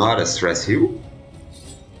 Not a stress heal.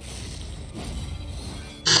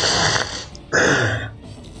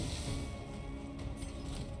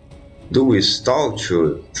 Do we stall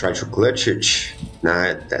to try to clutch it?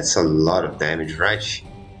 Nah, that's a lot of damage, right?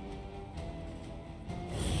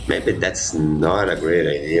 Maybe that's not a great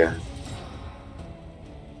idea.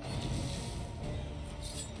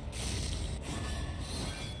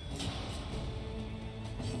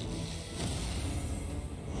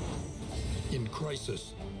 In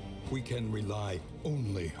crisis, we can rely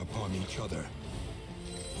only upon each other.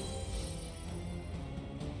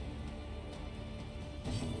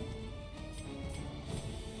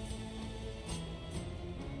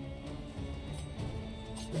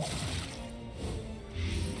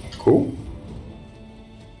 Cool.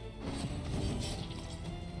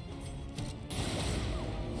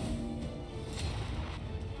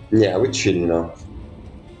 Yeah, we're chilling now.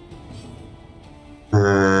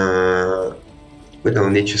 We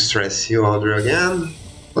don't need to stress you order again.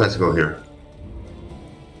 Let's go here.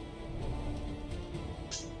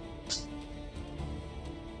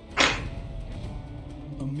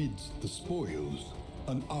 Amidst the spoils,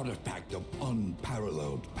 an artifact of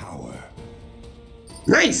unparalleled power.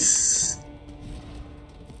 Nice!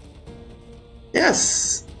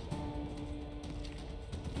 Yes!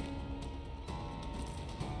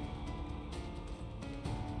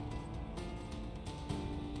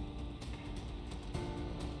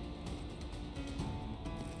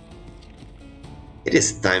 It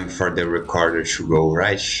is time for the recorder to go,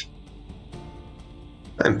 right?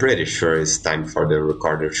 I'm pretty sure it's time for the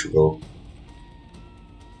recorder to go.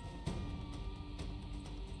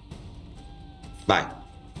 Bye.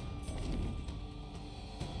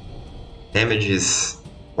 Damage is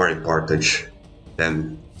more important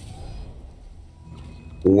than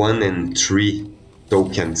 1 and 3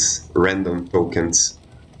 tokens, random tokens.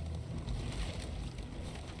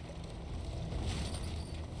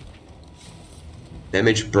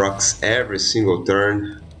 Damage procs every single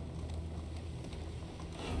turn.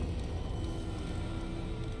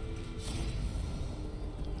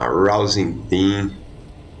 A rousing thing.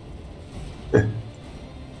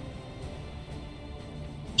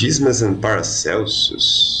 Dismas and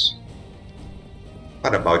Paracelsus.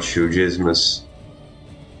 What about you, Dismas?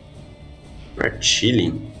 We're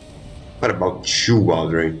chilling. What about you,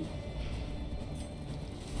 Waldron?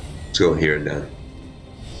 Let's go here then.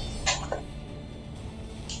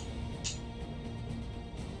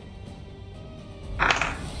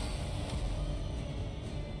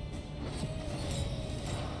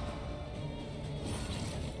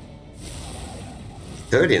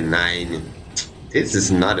 $39. This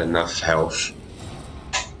is not enough health.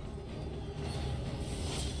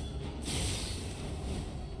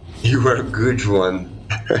 You are a good one.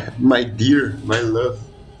 My dear, my love.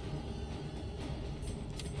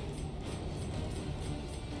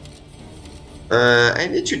 I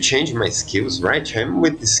need to change my skills, right? I'm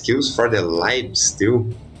with the skills for the lives still.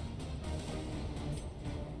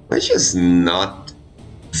 Which is not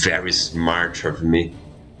very smart of me.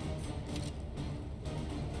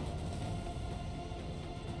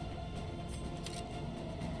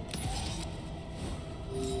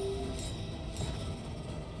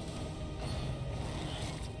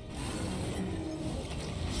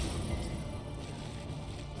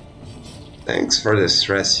 Thanks for the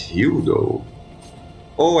stress heal though.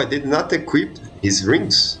 Oh, I did not equip his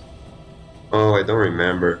rings. Oh, I don't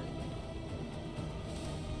remember.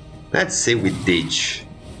 Let's say we did.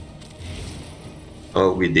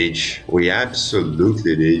 Oh, we did. We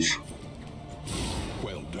absolutely did.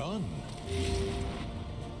 Well done.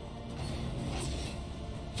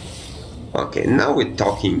 Okay, now we're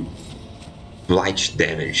talking blight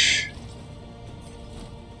damage.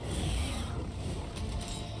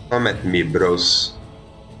 Come at me, bros.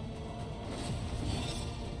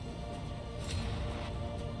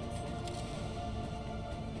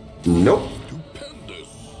 Nope. Stupendous.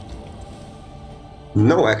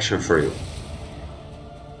 No action for you.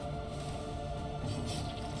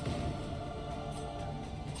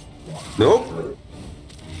 Nope.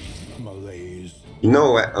 Malaise.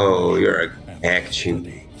 No. Oh, you're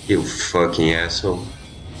acting. You fucking asshole.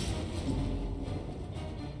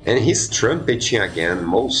 And he's trumpeting again,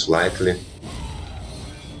 most likely.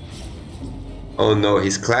 Oh no,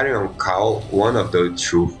 he's clarion call, one of the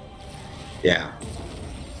two. Yeah.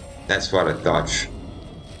 That's what I thought.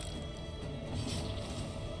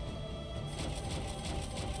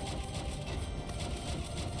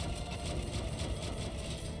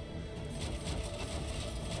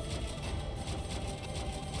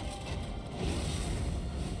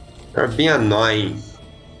 You're being annoying.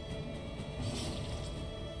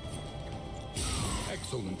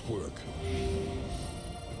 Excellent work.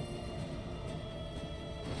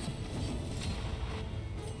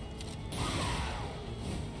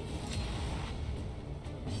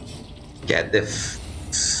 Get the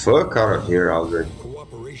fuck out of here, Albert.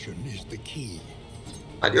 Cooperation is the key.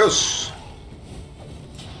 Adios.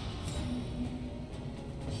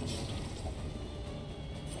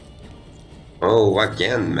 Oh,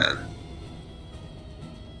 again, man.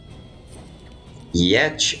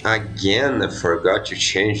 Yet again, I forgot to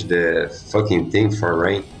change the fucking thing for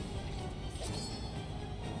rain.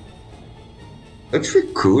 But we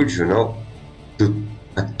could, you know, do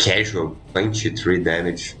a casual 23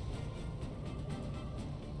 damage.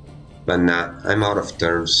 But nah, I'm out of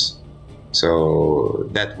turns, so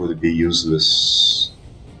that would be useless.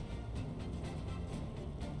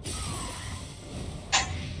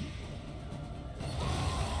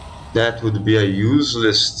 That would be a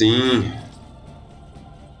useless thing.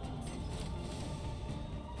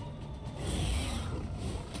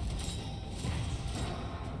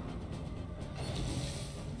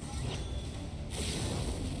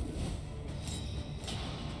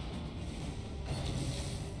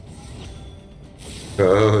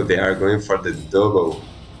 Oh, they are going for the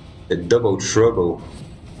double trouble.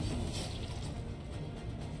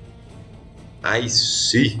 I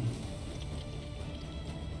see.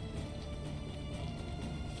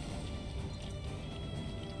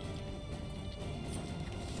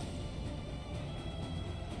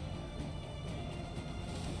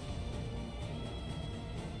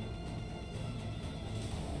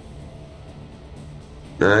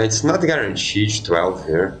 It's not guaranteed 12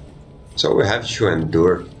 here. So we have to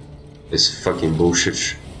endure this fucking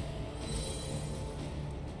bullshit.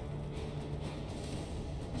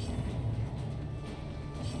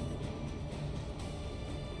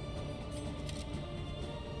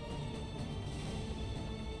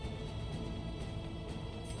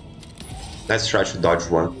 Let's try to dodge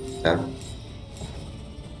one. Yeah.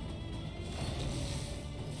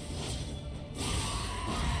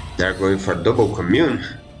 They're going for double commune.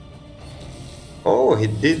 Oh, he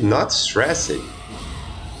did not stress it.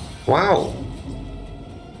 Wow.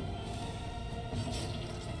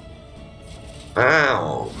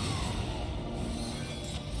 Ow.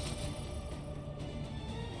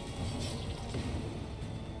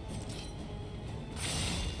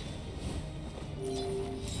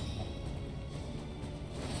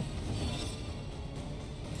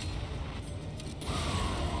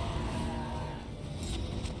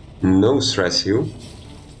 No stress you.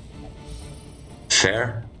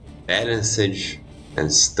 Fair, balanced,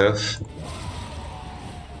 and stuff.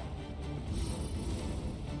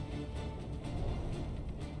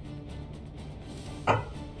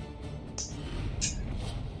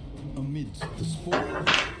 Amidst the spoil,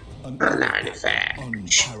 an artifact.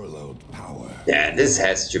 Unparalleled power. Yeah, this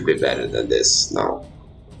has to be better than this now.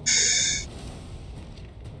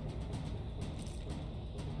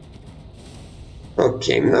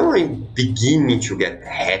 Okay, now I'm beginning to get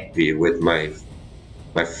happy with my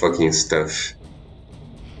fucking stuff.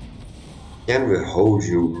 Can we hold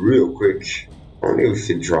you real quick? Only if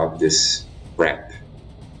we drop this crap.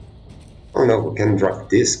 Oh no, we can drop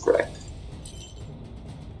this crap.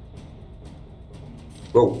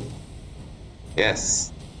 Go.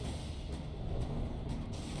 Yes.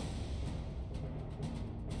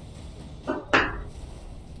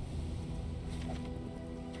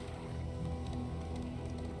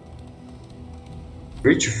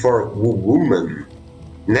 Reach for woman.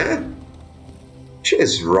 Nah. She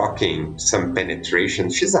is rocking some penetration.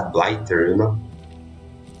 She's a blighter, you know.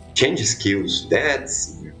 Change skills.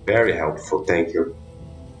 That's very helpful, thank you.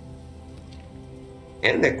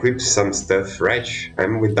 And equip some stuff, right?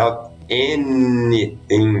 I'm without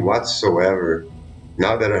anything whatsoever.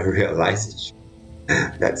 Now that I realize it.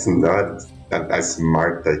 That's not a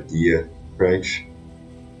smart idea, right?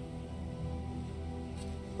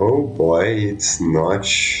 Oh boy, it's not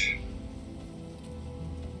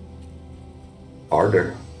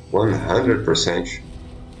harder. 100%.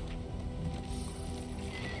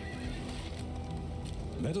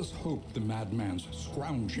 Let us hope the madman's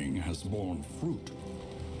scrounging has borne fruit.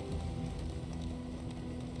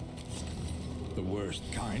 The worst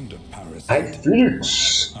kind of parasite. Avert.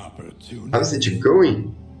 Opportunity. How's it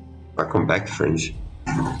going? Welcome back, friend.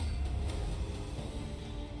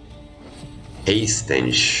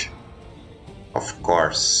 Hastened. Of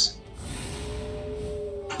course.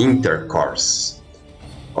 Intercourse.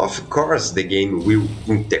 Of course the game will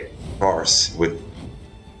intercourse with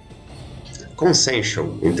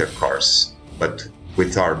consensual intercourse, but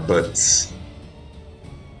with our butts.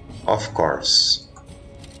 Of course.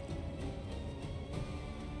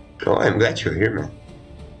 Oh, I'm glad you're here, man.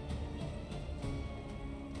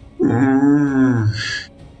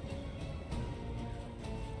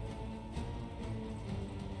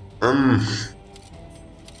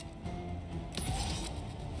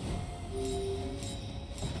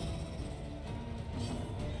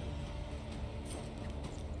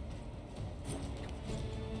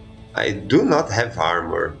 I do not have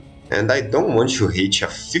armor, and I don't want to hit a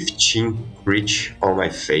 15 crit on my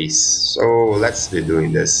face, so let's be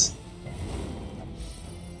doing this.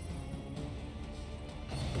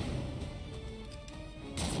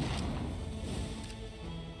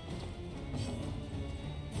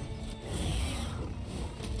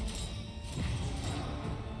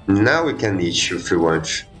 Now we can eat you if you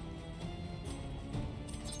want.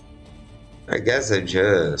 I guess I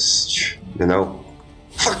just, you know,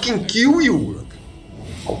 fucking kill you!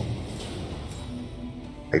 Oh.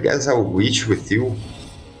 I guess I'll reach with you.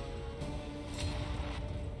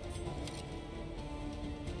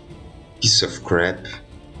 Piece of crap.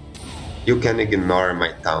 You can ignore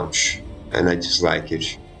my taunt, and I dislike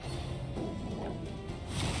it.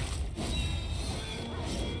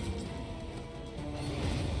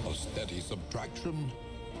 A steady subtraction,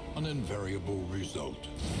 an invariable result.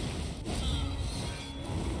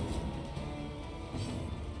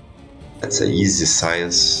 That's an easy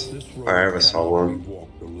science. I ever saw one.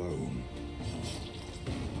 Walked alone.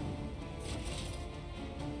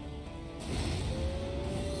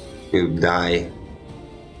 You die.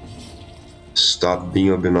 Stop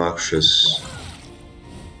being obnoxious.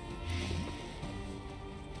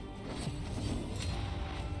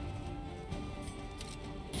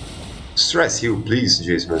 Stress you, please,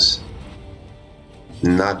 Jesus.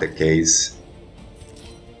 Not the case.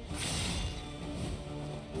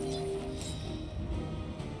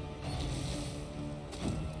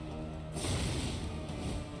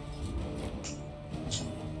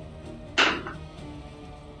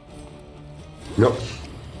 Nope.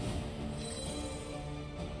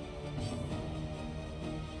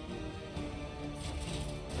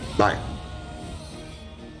 Bye.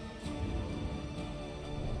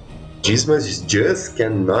 Gizmas just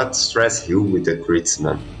cannot stress heal with the crits,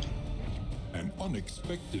 man. An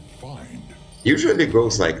unexpected find. Usually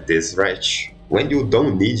goes like this, right? When you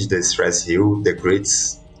don't need the stress heal, the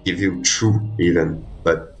crits give you 2 even.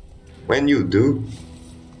 But when you do,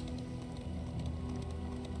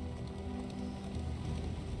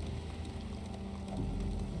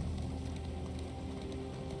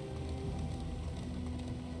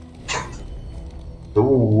 the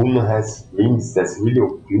woman has rings that's really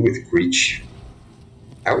OP with crit.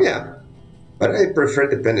 Oh yeah, but I prefer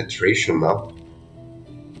the penetration now.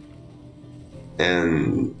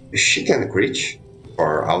 And she can crit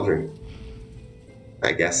for Aldrin,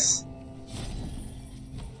 I guess.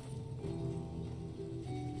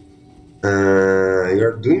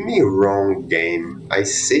 You're doing me wrong, game. I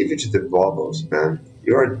saved the bubbles, man.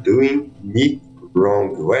 You're doing me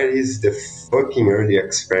wrong. Where is the fucking early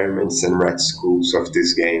experiments and rat schools of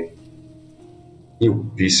this game? You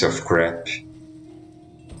piece of crap.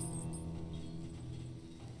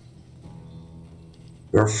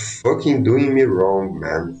 You're fucking doing me wrong,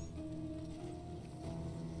 man.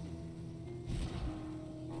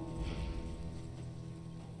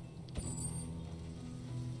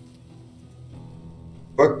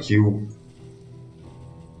 Fuck you.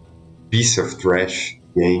 Piece of trash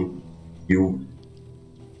game. You.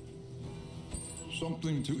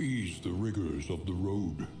 Something to ease the rigors of the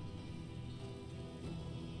road.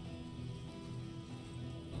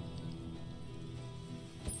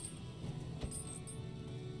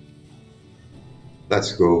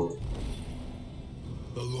 Let's go.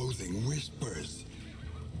 The loathing whispers.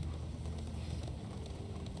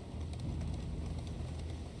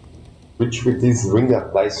 Which with this ring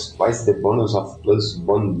applies twice the bonus of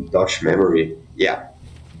 +1 dodge memory. Yeah.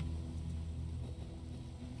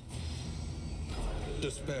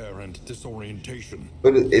 Despair and disorientation.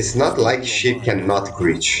 But it's not like she cannot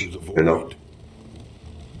crit, you know.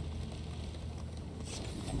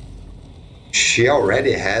 She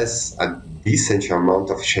already has a decent amount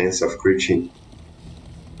of chance of critting.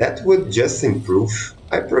 That would just improve.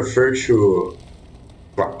 I prefer to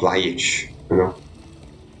apply it, you know.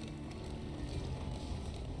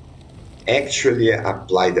 Actually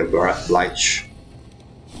apply the blight.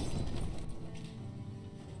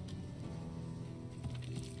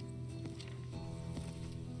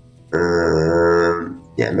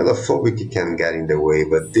 Yeah, melophobic can get in the way,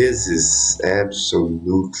 but this is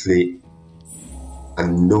absolutely a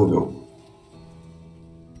no-no.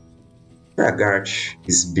 Ragard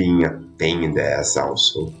is being a pain in the ass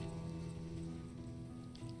also.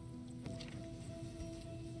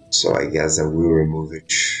 So I guess I will remove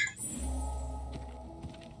it.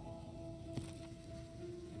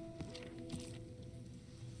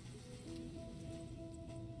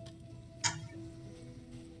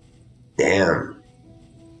 Damn.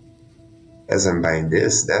 As I'm buying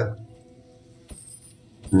this, then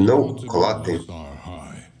no clotting.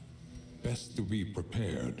 Best to be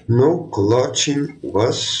prepared. No clotting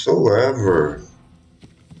whatsoever.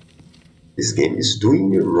 This game is doing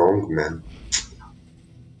me wrong, man.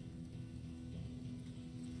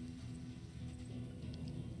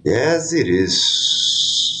 Yes, it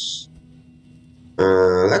is.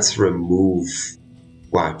 Let's remove.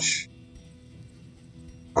 Watch.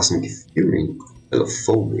 Cosmic Fearing,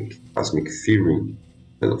 melophobic. Cosmic Fearing,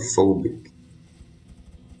 melophobic.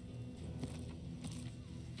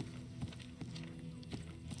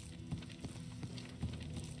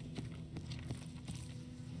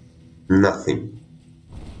 Nothing.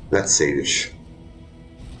 Let's say this.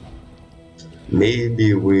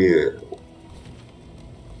 Maybe we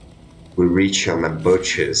reach on a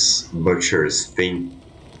butcher's thing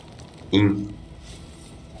in,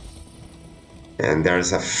 and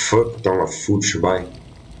there's a fuck ton of food to buy.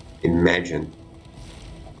 Imagine.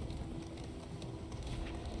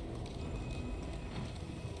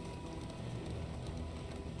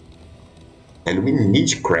 And we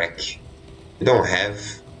need crack. We don't have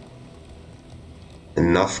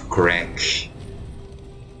enough crack,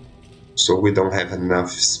 so we don't have enough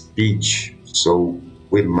speed, so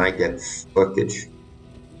we might get fucked.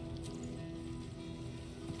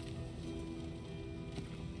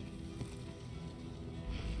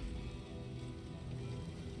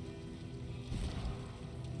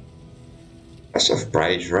 That's of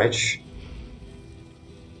pride, right?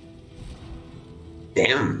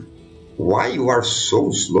 Damn, why you are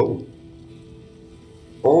so slow?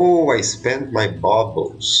 Oh, I spent my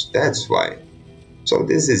baubles, that's why. So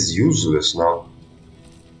this is useless now.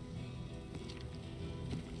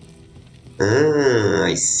 Ah,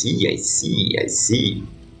 I see.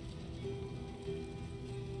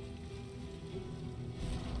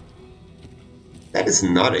 That is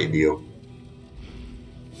not ideal.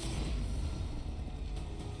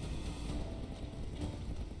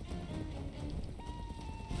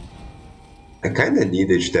 I kinda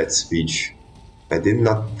needed that speech. I did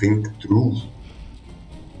not think through.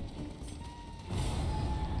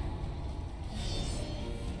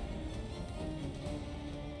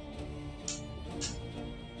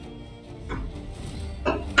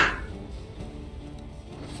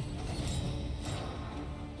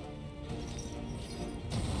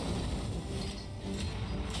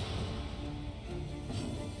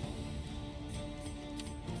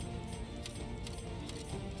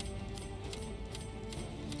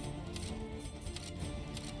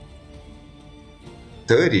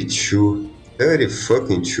 Thirty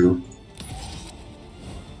fucking two.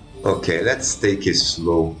 Okay, let's take it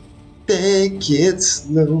slow. Take it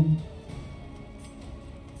slow.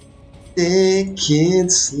 Take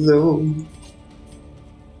it slow.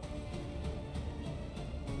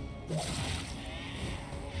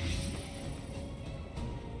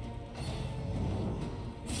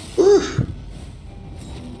 Oof.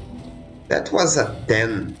 That was a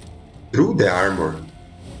 10 through the armor.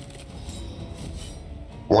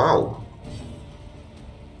 Wow.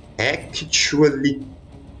 Actually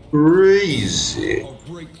crazy. A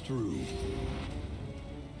breakthrough.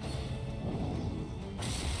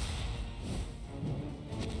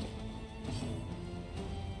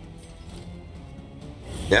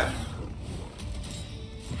 Yeah.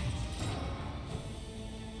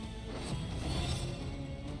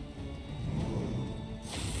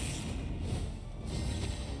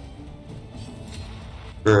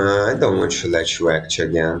 I don't want to let you act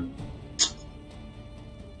again.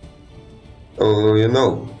 Oh, you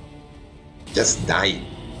know, just die.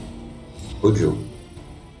 Would you?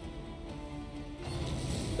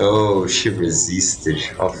 Oh, she resisted,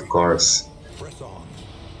 of course. Press on.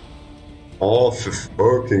 Of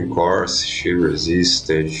fucking course, she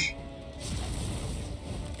resisted.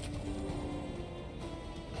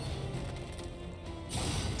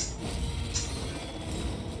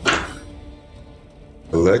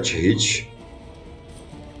 Clutch hit.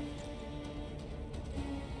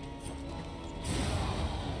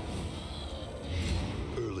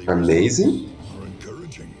 Early Amazing. results are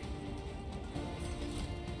encouraging.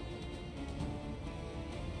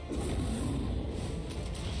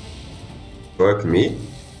 Fuck me.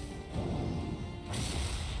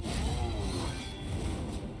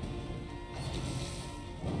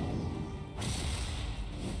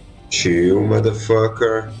 Chill,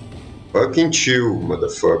 motherfucker. Fucking chill,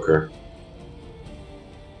 motherfucker.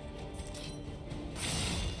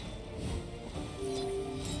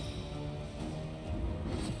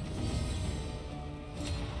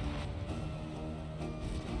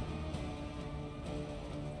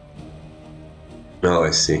 Oh,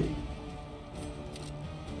 I see.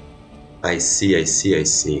 I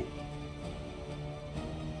see.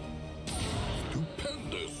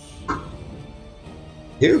 Stupendous.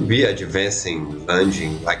 He'll be advancing,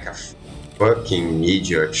 lunging like a fucking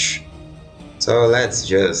idiot. So let's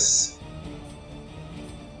just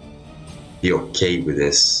be okay with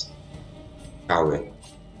this, shall we?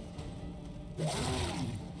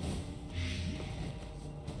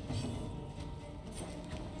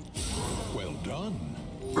 Well done.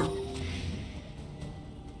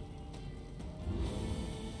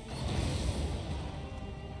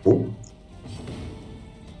 Ooh.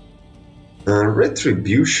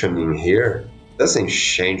 Retribution in here doesn't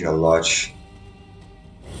change a lot,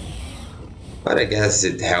 but I guess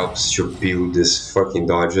it helps to build these fucking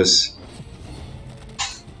dodges.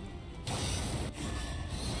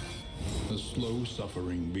 The slow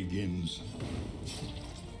suffering begins.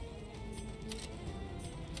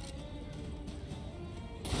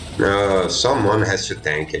 Someone has to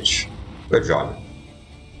tank it. Good job.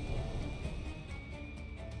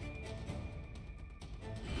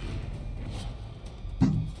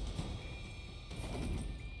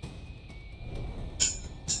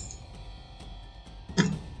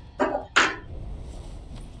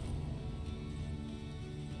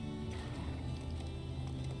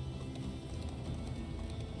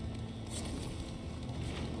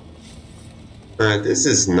 This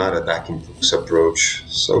is not a deck impulse approach,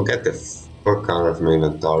 so get the fuck out of my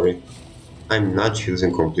inventory. I'm not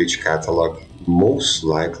using complete catalog, most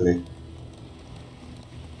likely.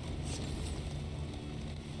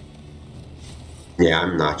 Yeah,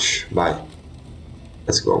 I'm not. Bye.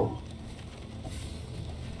 Let's go.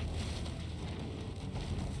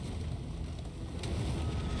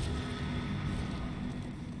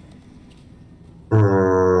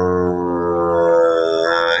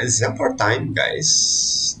 Example time,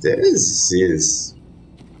 guys. This is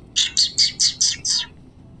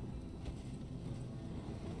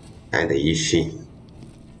kinda iffy.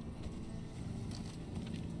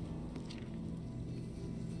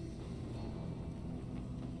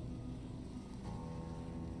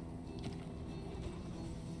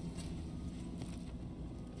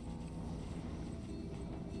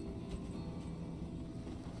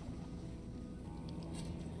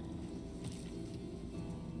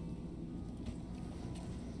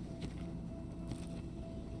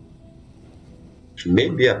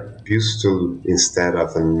 Maybe a pistol instead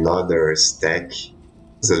of another stack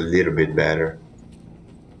is a little bit better.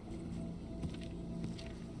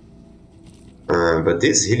 But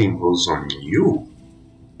this healing goes on you?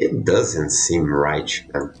 It doesn't seem right,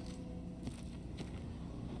 man.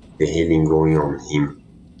 The healing going on him,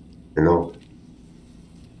 you know?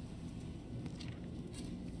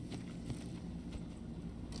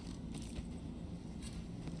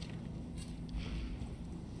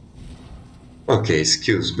 Okay,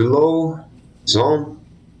 skills below, zone,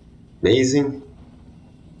 amazing.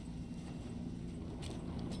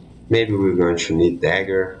 Maybe we're going to need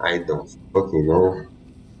dagger, I don't fucking know.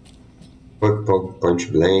 Fuck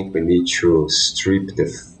punch blank, we need to strip the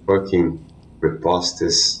fucking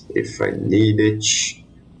repostes if I need it.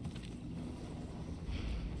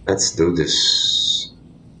 Let's do this.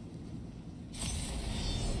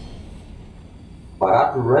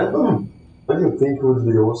 Barato random? What do you think would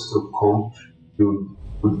be also compute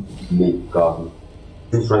Big God.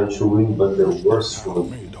 Two trying to win, but the worst one.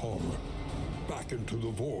 Made horror. Back into the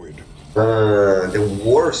void. The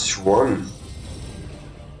worst one.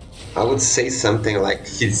 I would say something like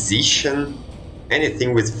physician.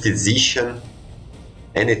 Anything with physician.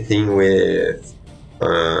 Anything with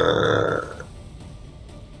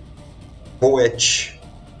poet.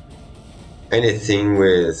 Anything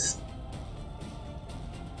with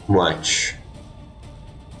much.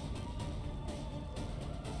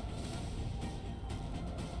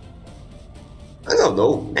 I don't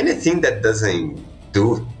know. Anything that doesn't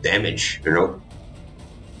do damage, you know?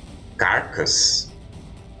 Carcass.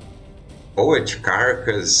 Poet,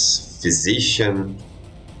 carcass, physician.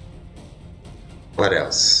 What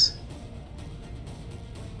else?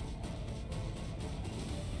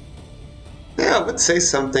 Yeah, I would say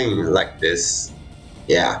something like this.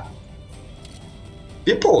 Yeah.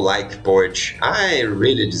 People like poetry. I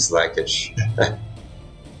really dislike it.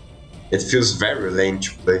 It feels very lame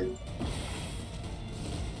to play.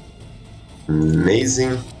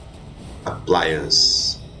 Amazing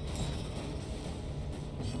appliance.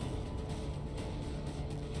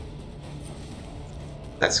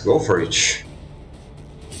 Let's go for it.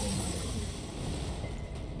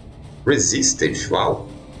 Resisted, wow.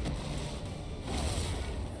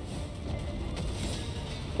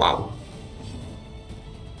 Wow.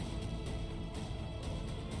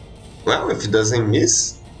 Well, if it doesn't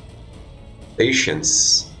miss,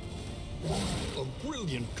 patience. A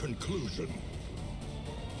brilliant conclusion.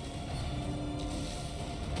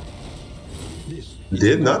 This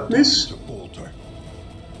Did not miss. to alter.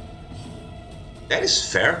 That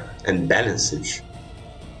is fair and balanced.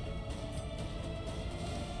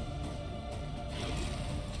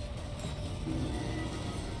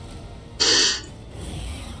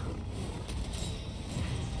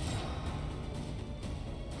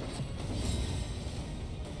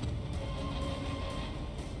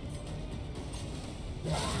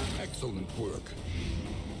 Excellent work.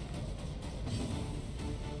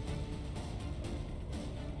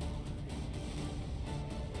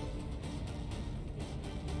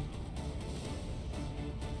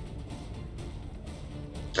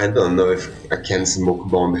 I don't know if I can smoke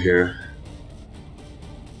bomb here.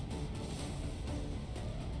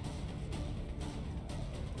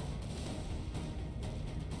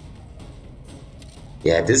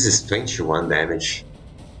 Yeah, this is 21 damage.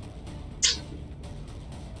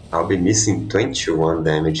 I'll be missing 21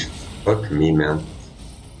 damage. Fuck me, man.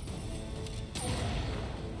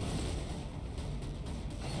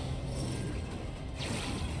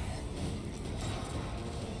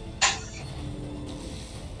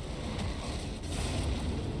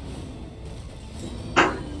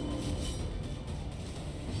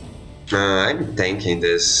 I'm tanking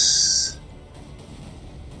this.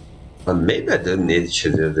 But maybe I don't need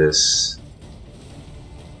to do this.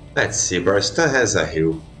 Let's see, Barsta has a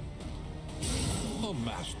heal. A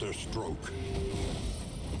master stroke.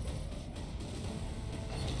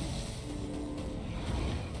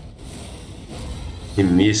 He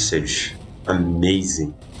message.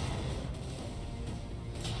 Amazing.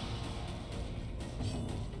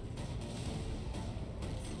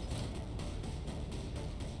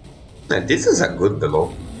 Now, this is a good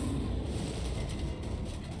blow.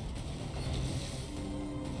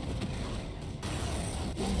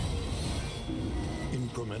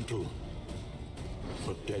 Incremental,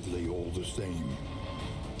 but deadly all the same.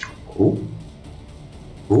 Cool.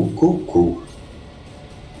 Cool.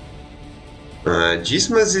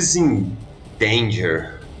 Dismas is in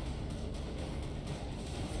danger.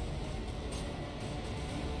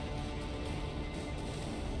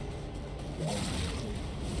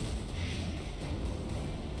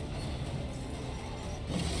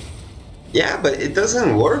 Yeah, but it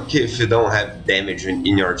doesn't work if you don't have damage in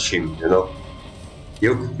your team, you know?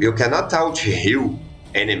 You cannot out-heal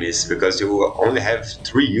enemies because you only have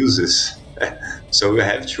 3 uses. So you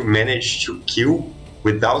have to manage to kill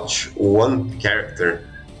without one character.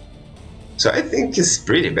 So I think it's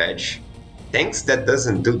pretty bad. Tanks that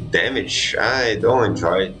doesn't do damage, I don't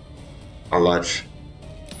enjoy it a lot.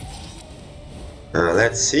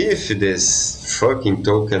 Let's see if this fucking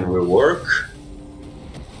token will work.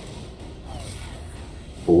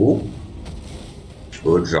 Cool.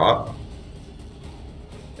 Good job.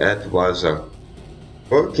 That was a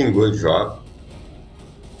fucking good job.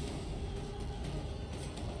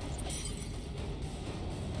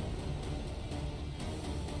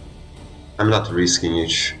 I'm not risking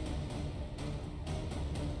it.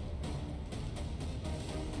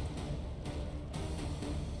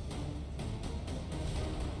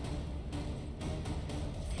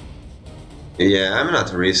 Yeah, I'm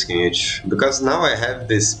not risking it, because now I have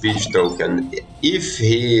the speech token. If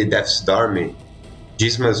he deaths door me,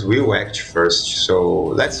 Dismas will act first, so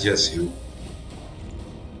let's just heal.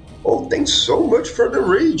 Oh, thanks so much for the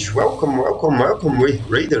rage. Welcome, welcome, welcome,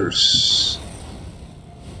 raiders.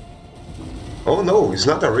 Oh no, it's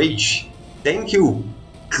not a rage. Thank you.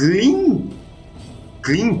 Clink,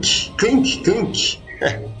 clink, clink, clink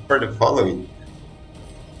for the following.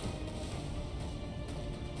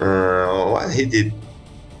 What he did?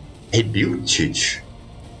 He built it.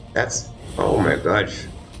 That's, oh my god.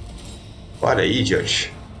 What a idiot.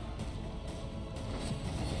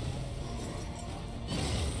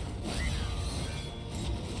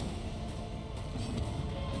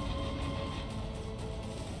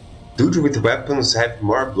 Dudes with weapons have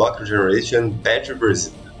more block generation, better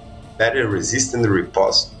resistant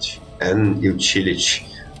riposte, and utility.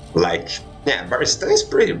 Like, yeah, Baristan is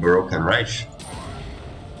pretty broken, right?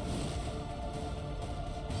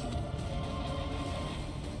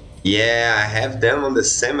 Yeah, I have them on the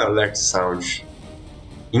same alert sound.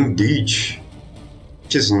 Indeed.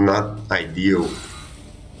 Which is not ideal.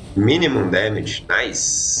 Minimum damage,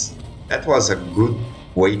 nice. That was a good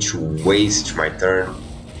way to waste my turn.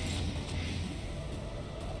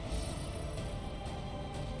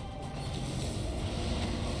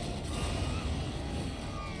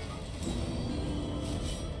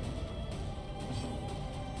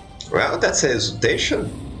 Well, that's a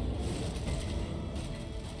hesitation.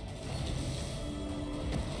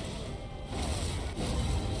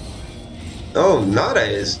 Oh, not a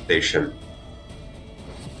hesitation.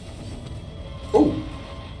 Oh.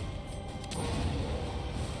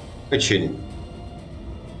 Good cheating.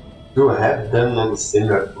 You have them on the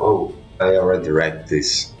same. Oh, I already read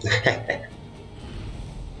this.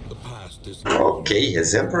 The past is Okay,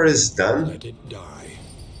 his emperor is done. let it die.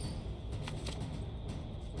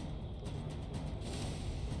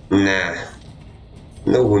 Nah.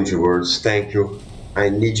 No wounded words, thank you. I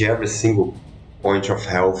need every single point of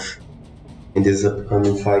health in this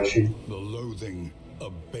upcoming fight. The loathing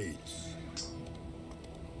abates.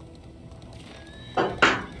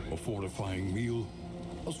 A fortifying meal,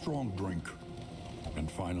 a strong drink,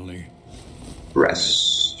 and finally,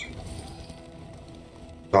 Rest.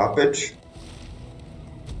 Stoppage.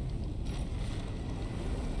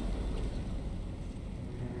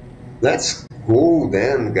 Let's go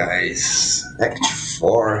then, guys. Act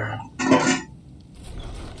 4.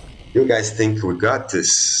 You guys think we got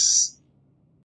this?